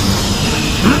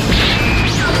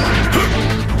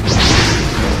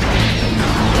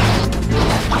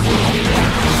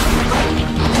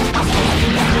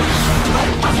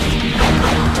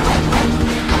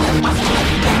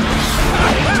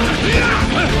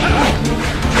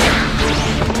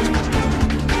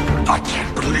 I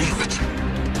can't believe it.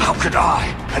 How could I,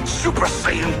 and Super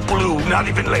Saiyan Blue, not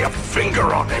even lay a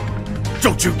finger on him?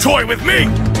 Don't you toy with me!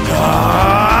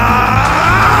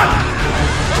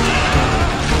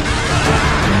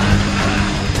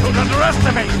 Don't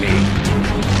underestimate me!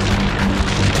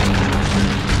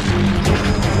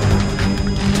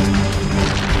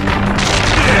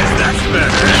 Yes, that's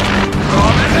better.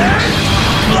 Prominent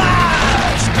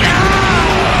Flash! Still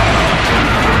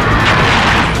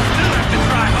have to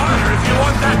try harder if you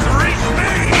want that to reach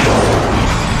me!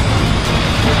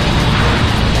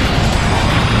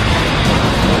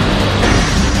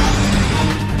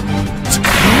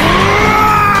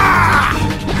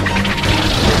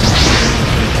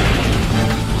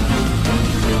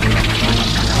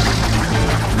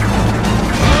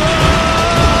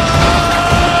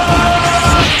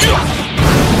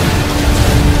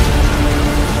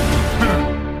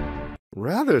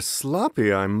 Rather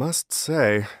sloppy, I must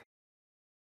say.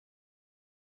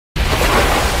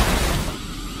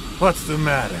 What's the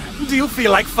matter? Do you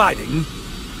feel like fighting?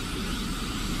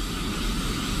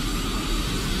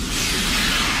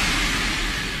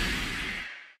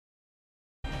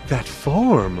 That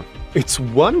form, it's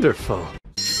wonderful.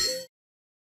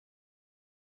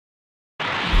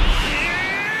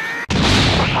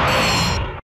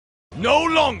 No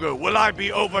longer will I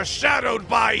be overshadowed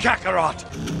by Kakarot!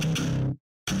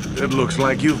 It looks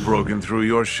like you've broken through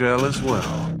your shell as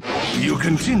well. You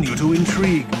continue to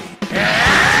intrigue me.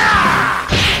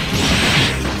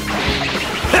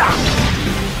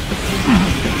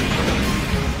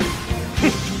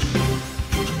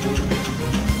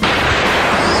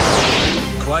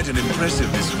 Quite an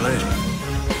impressive display.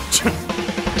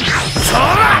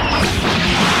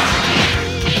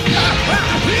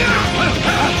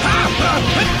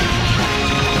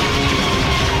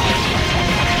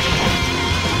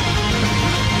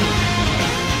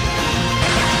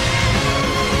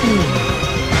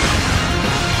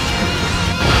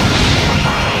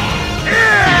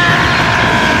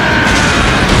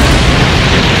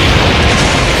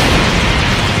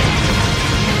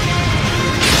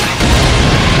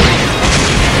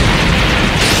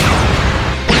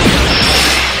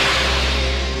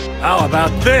 How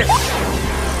about this?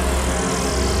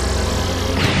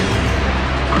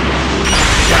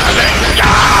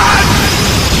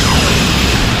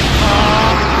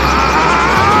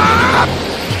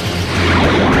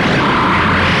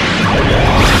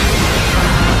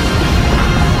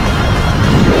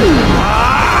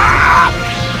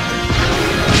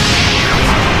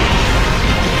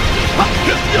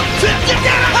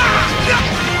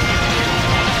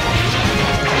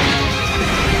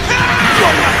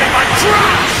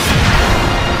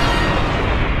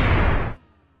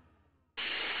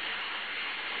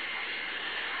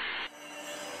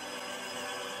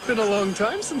 a long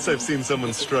time since I've seen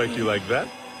someone strike you like that.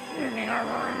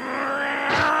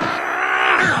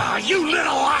 You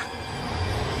little...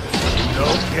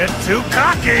 Don't get too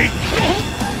cocky!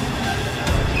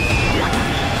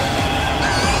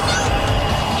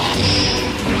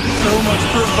 So much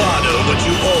bravado, but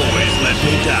you always let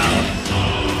me down.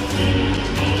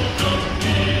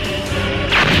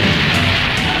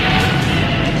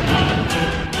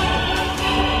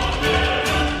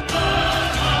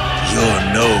 You're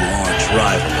no arch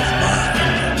rival of mine.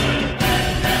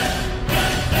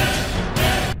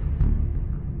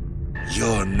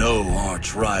 You're no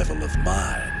arch rival of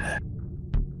mine.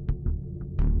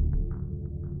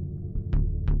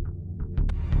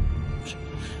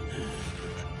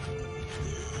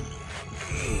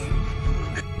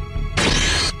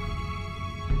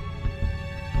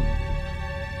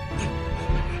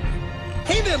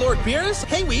 Hey there, Lord Beerus.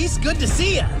 Hey, Whis, good to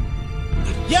see ya.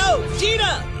 Yo,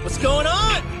 Vegeta! What's going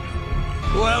on?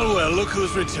 Well, well, look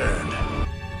who's returned.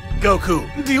 Goku,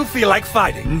 do you feel like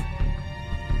fighting?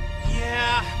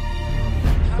 Yeah,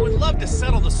 I would love to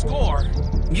settle the score.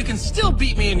 You can still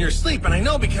beat me in your sleep, and I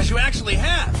know because you actually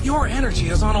have. Your energy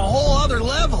is on a whole other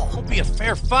level. It'll be a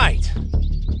fair fight.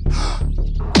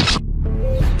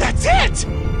 That's it!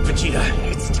 Vegeta,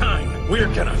 it's time. We're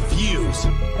gonna fuse.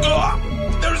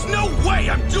 Ugh! There's no way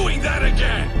I'm doing that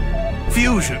again!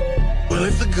 Fusion. Well,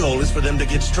 if the goal is for them to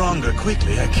get stronger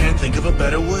quickly, I can't think of a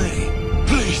better way.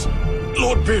 Please,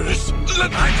 Lord Beerus,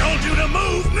 I told you to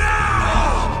move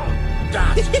now!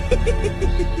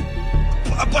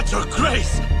 But your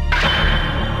grace!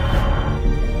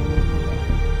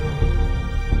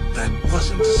 That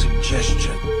wasn't a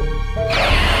suggestion.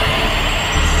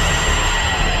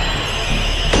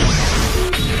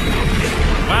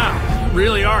 Wow, you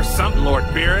really are something, Lord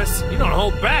Beerus. You don't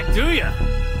hold back, do you?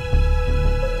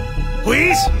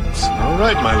 Please? All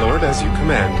right, my lord, as you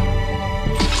command.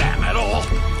 Damn it all!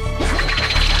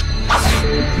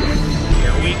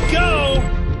 Here we go!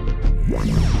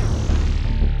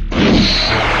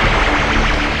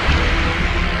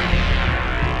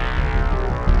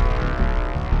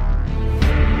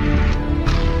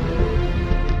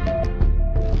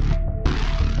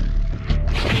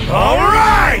 All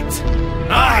right!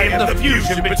 I am the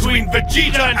fusion between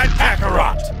Vegeta and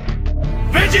Kakarot.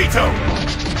 Vegito!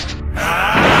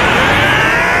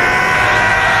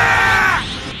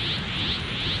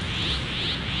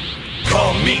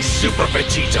 Call me Super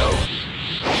Vegito.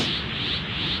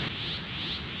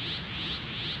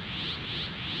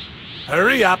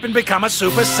 Hurry up and become a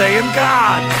Super Saiyan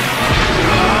God!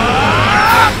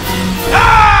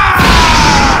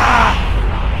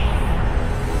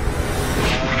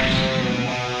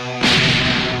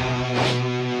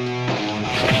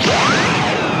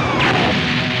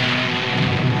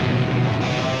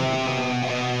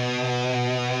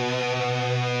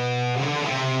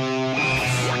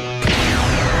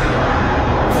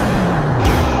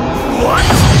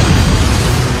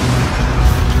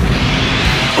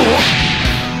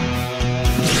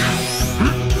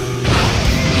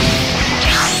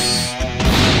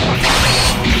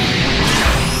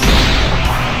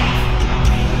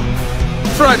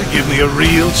 Try to give me a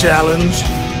real challenge.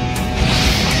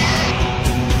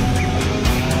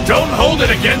 Don't hold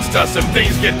it against us if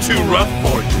things get too rough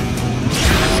for you.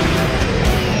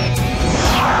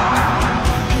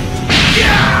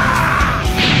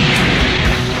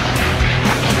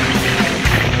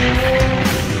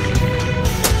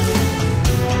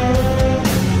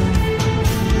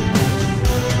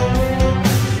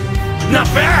 Not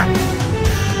bad!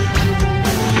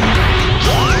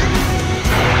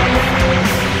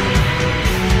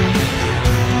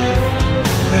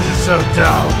 This is so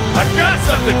dull. I've got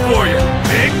something for you!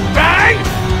 Big Bang!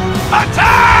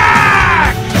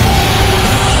 Attack!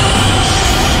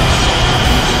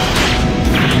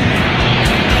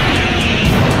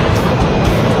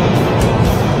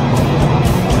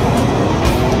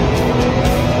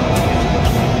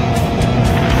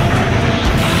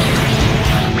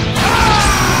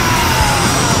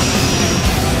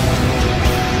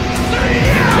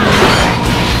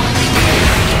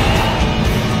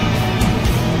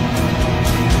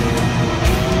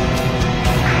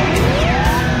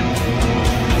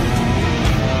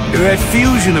 That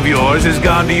fusion of yours has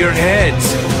gone to your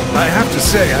heads. I have to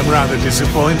say, I'm rather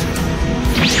disappointed.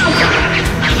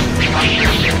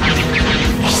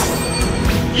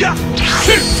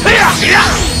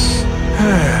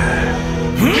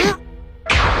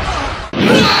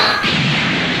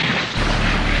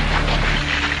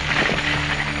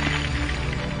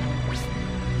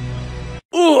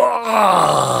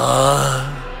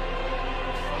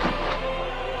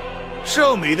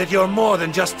 Show me that you're more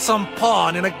than just some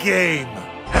pawn in a game.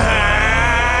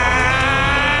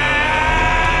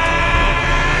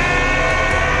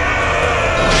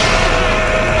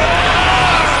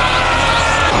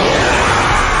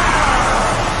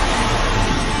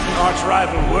 Arch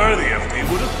rival worthy of me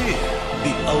would appear.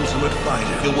 The ultimate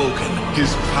fighter awoken.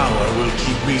 His power will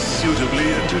keep me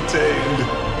suitably entertained.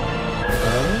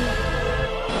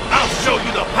 I'll show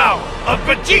you the power of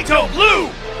Vegeta Blue!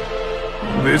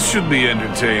 This should be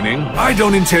entertaining. I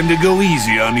don't intend to go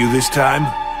easy on you this time.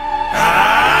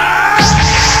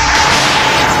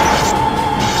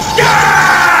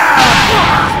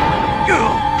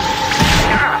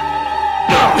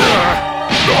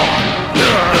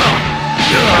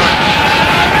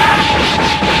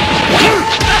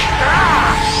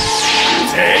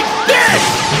 Take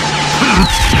this!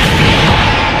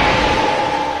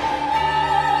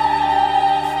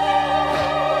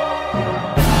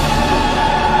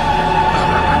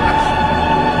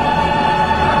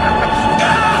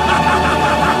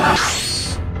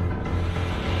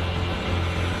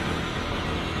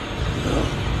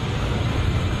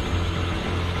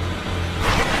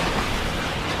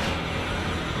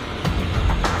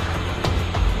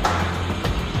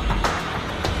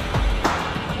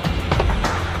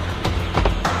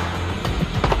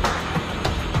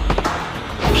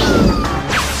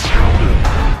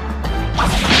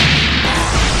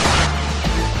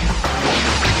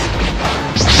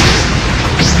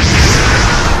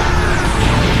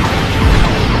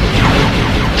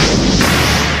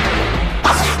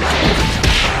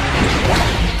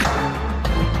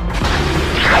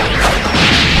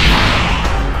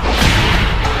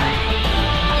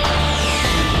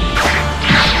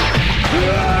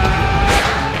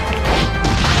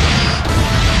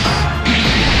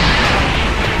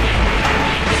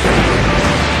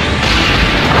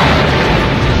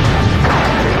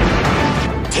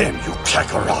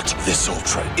 This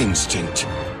Ultra Instinct.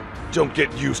 Don't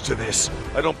get used to this.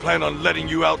 I don't plan on letting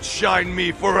you outshine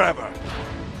me forever.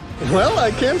 Well,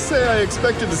 I can't say I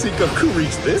expected to see Goku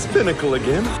reach this pinnacle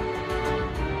again.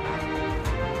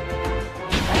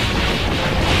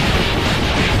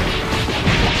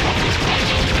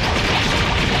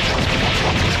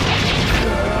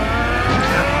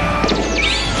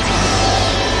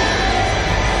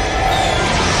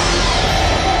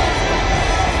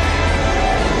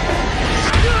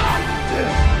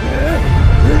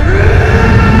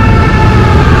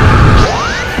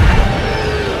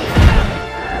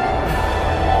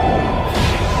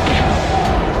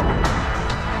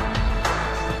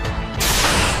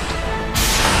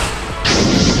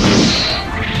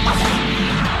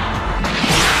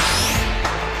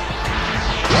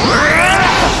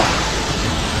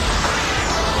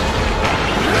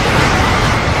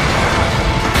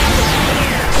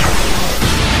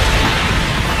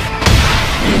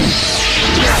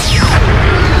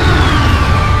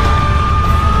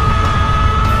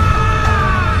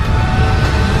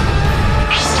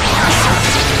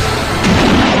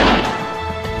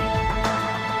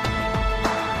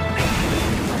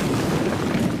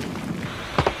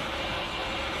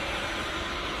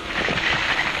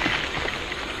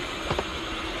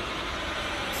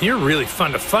 You're really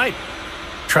fun to fight.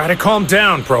 Try to calm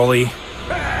down, Broly.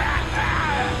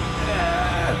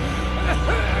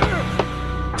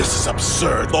 This is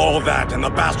absurd. All that and the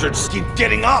bastards keep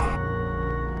getting up.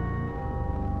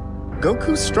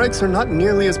 Goku's strikes are not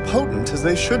nearly as potent as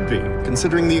they should be,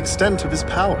 considering the extent of his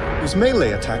power. His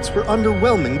melee attacks were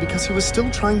underwhelming because he was still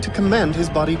trying to command his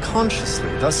body consciously,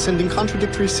 thus sending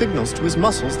contradictory signals to his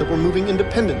muscles that were moving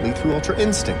independently through Ultra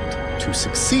Instinct. To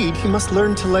succeed, he must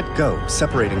learn to let go,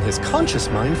 separating his conscious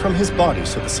mind from his body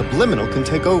so the subliminal can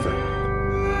take over.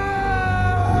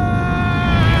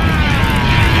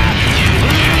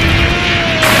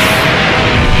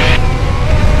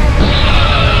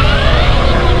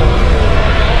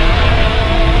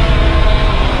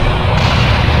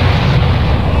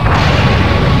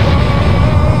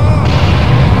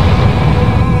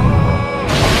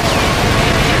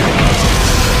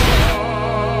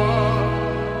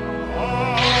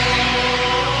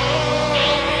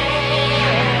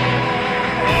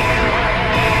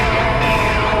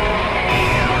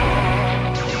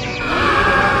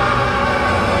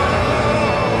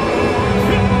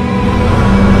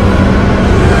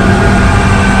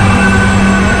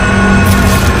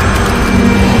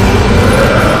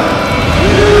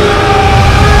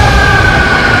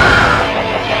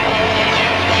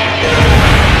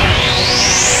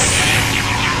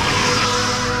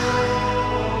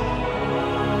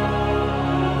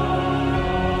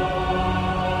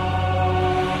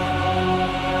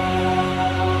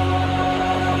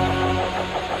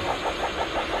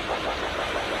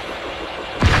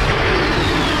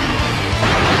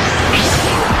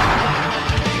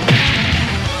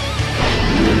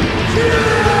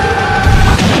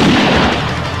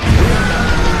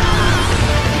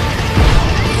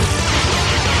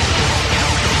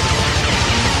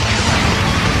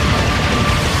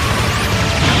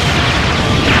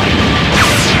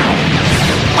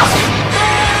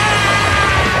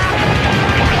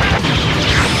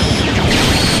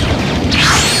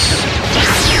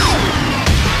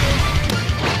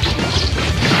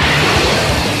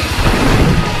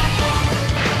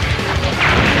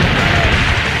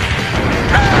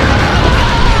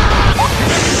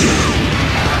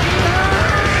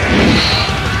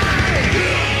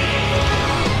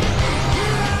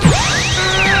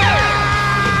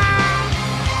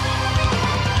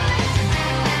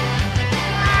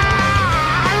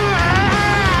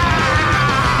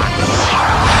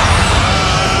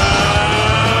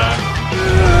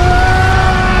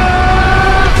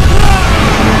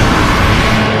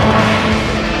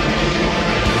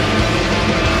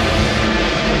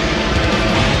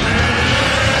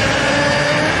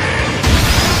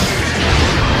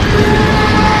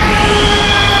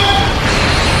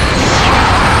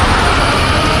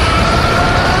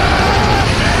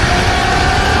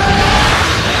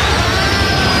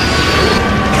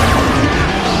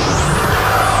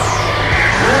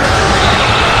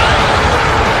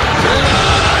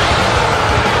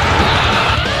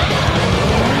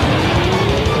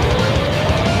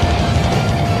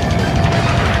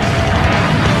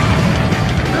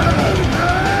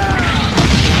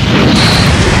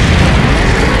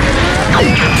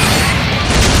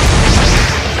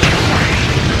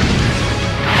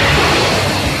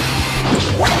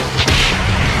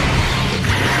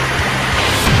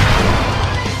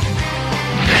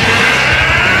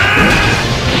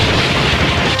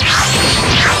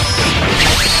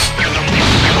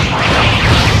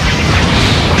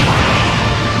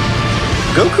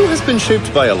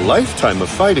 shaped by a lifetime of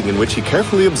fighting in which he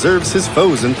carefully observes his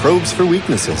foes and probes for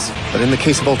weaknesses. But in the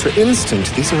case of Ultra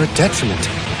Instinct, these are a detriment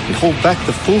and hold back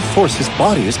the full force his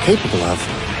body is capable of.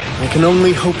 I can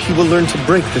only hope he will learn to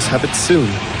break this habit soon,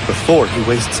 before he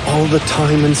wastes all the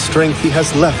time and strength he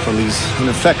has left on these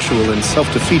ineffectual and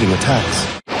self-defeating attacks.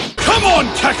 Come on,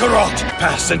 Kakarot!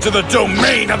 Pass into the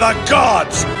domain of the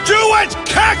gods! Do it,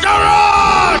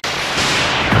 Kakarot!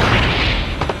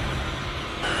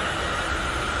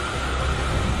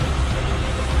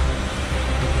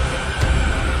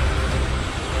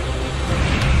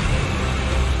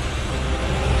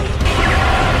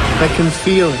 I can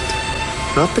feel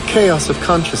it. Not the chaos of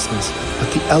consciousness,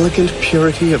 but the elegant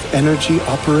purity of energy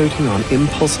operating on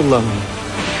impulse alone.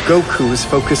 Goku is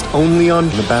focused only on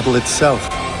the battle itself.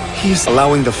 He is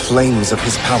allowing the flames of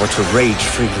his power to rage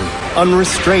freely,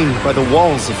 unrestrained by the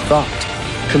walls of thought.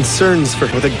 Concerns for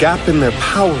the gap in their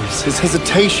powers, his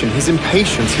hesitation, his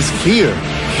impatience, his fear.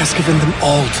 He has given them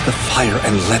all to the fire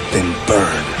and let them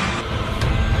burn.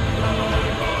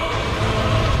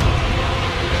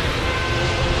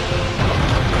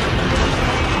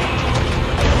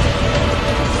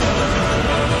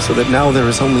 So that now there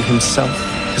is only himself,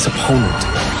 his opponent,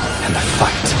 and the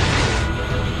fight.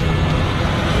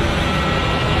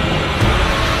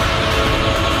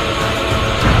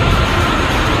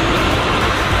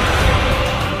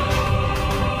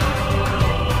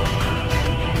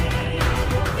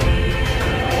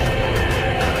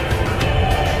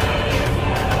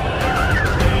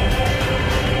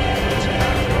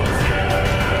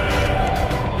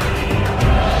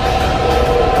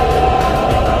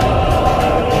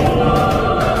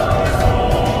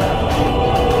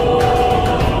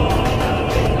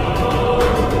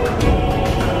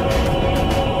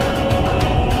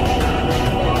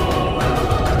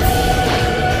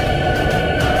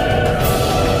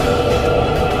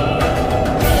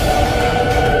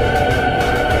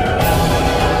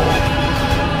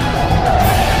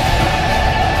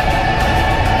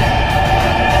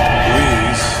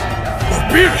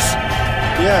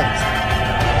 Yes.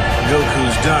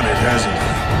 Goku's done it, hasn't he?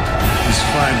 He's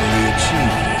finally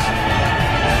achieved it.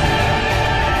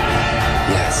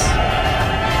 Yes.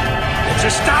 It's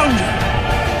astounding!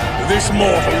 This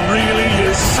mortal really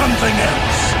is something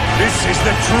else. This is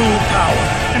the true power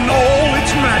in all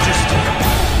its majesty.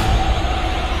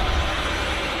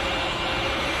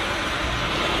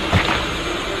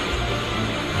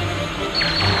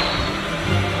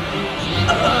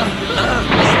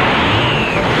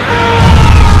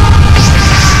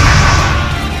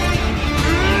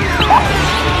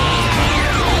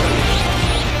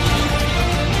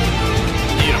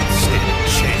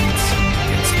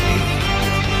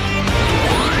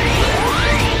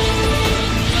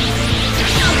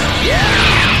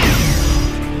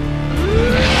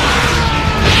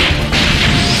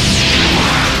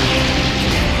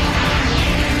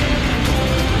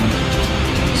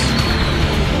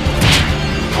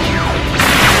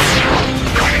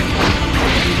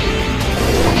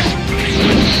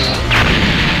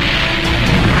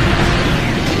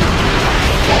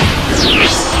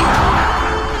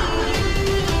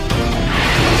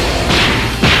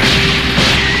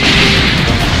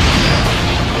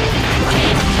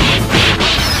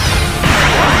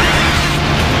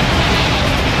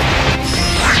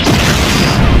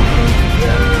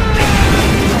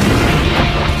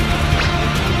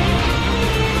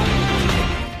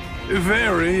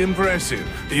 Very impressive.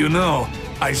 You know,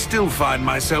 I still find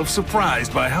myself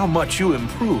surprised by how much you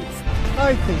improve.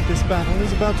 I think this battle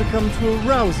is about to come to a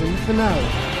rousing finale.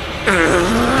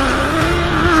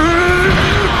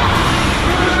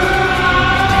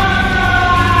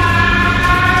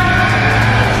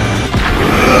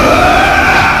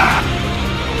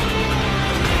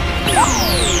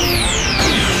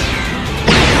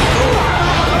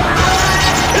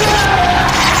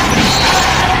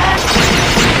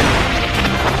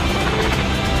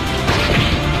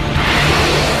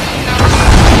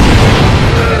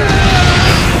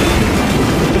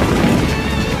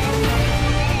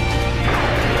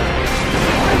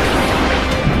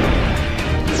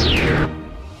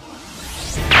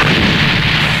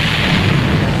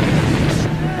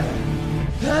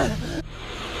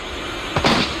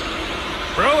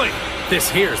 This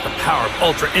here's the power of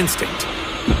Ultra Instinct.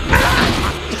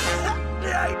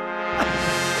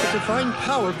 A divine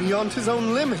power beyond his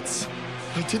own limits.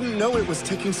 I didn't know it was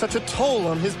taking such a toll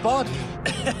on his body.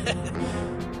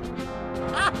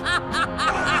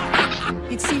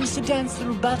 It seems to dance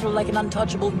through battle like an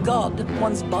untouchable god.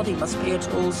 One's body must pay a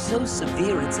toll so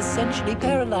severe it's essentially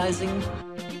paralyzing.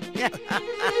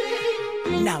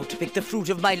 Now to pick the fruit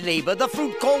of my labor, the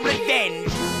fruit called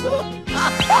revenge.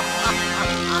 What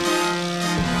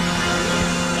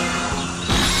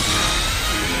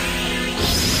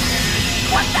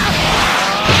the?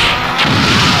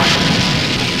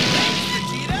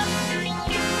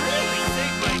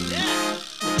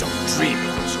 Don't dream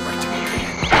of resurrecting again.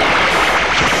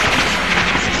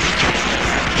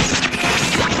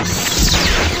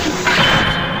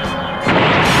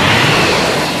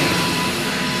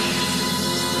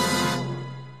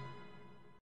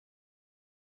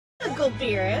 Uncle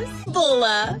Beerus,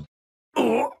 Bulla.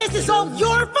 Is this all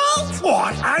your fault?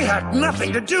 What? I had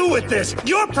nothing to do with this.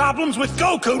 Your problem's with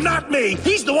Goku, not me.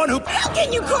 He's the one who... How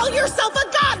can you call yourself a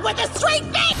god with a straight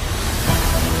face?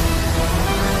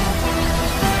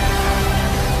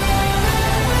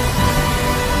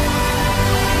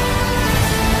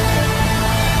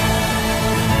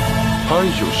排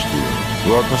除して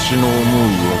私の思う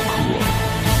枠は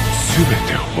全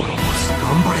て滅ぼす。頑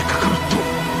張れカカロット。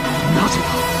なぜ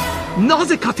だ。な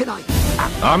ぜ勝てない。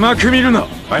甘く見るな。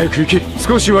早く行け。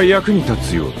少しは役に立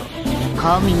つようだ。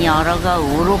神に抗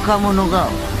う愚か者が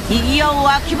フィギュアを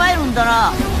わきまえるんだ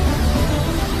な。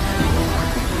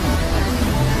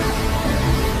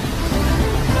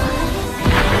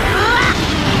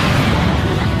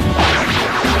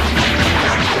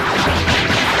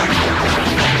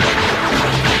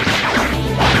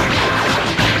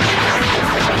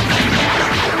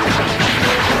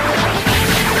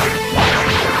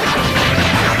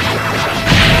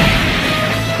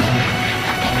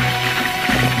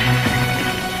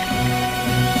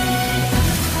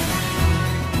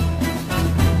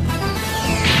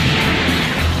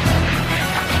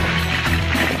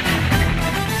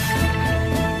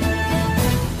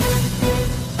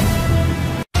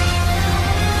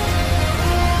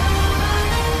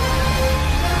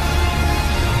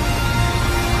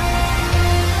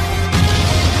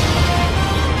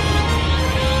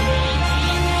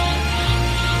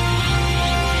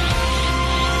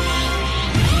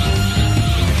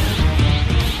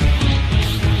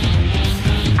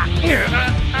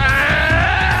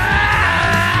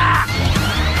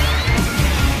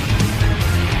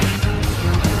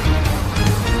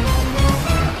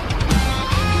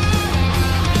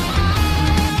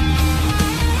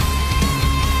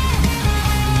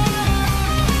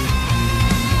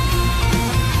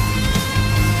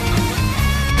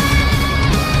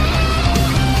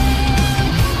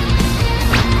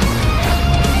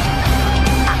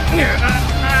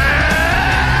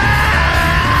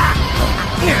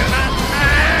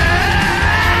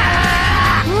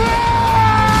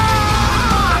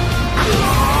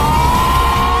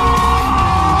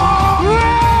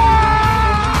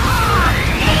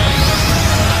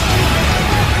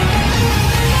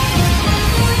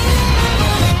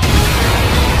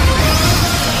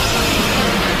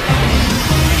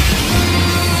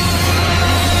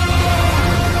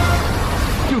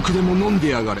でも飲んで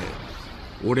やがれ。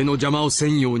俺の邪魔をせ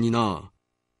んようにな。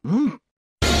うん。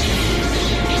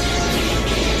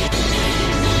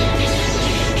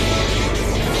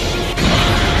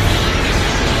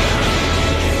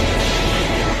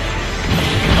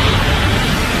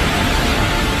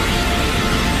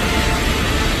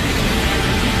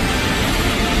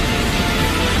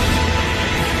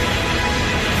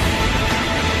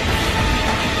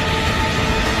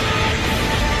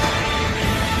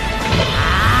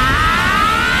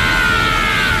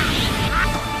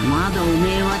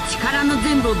力の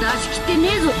全部を出し切ってね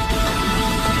えぞ。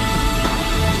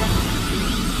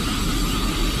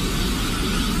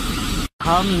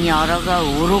神に抗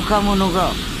う愚か者が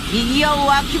フィギュアを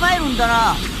わきまえるんだ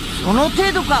な。その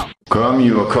程度か。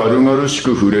神は軽々し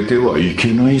く触れてはい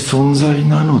けない存在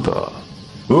なのだ。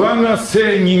我が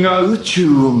正義が宇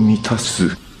宙を満た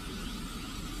す。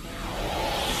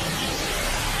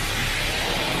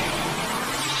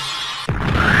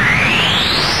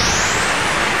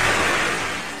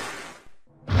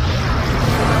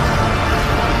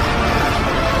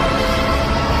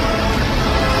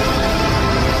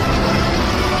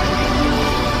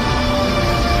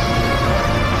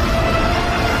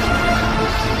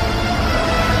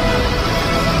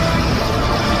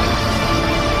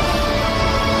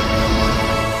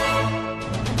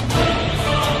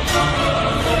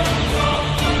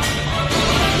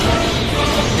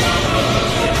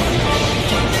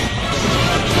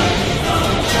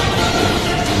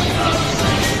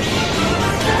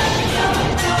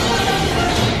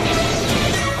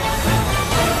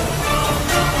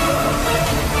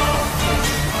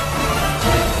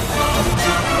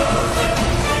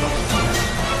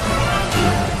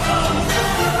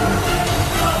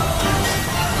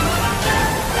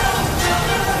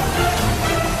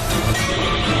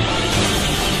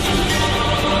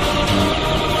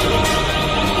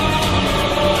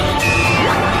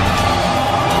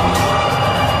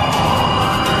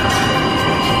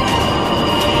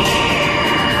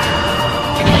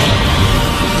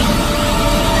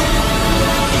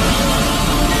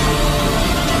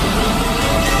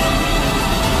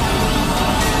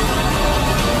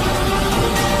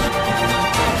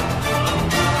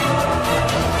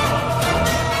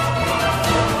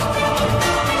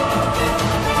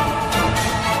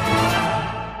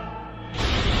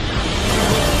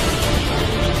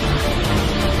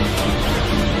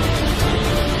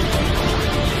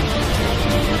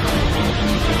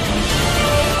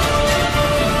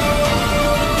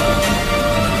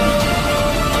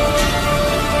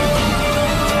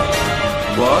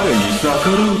逆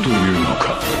らうというの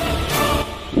か。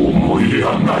思い上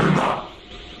がるな。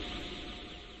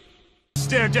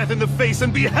 Stare death in the face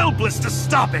and be helpless to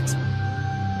stop it!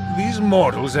 These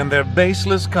mortals and their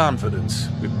baseless confidence,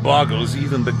 it boggles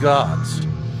even the gods.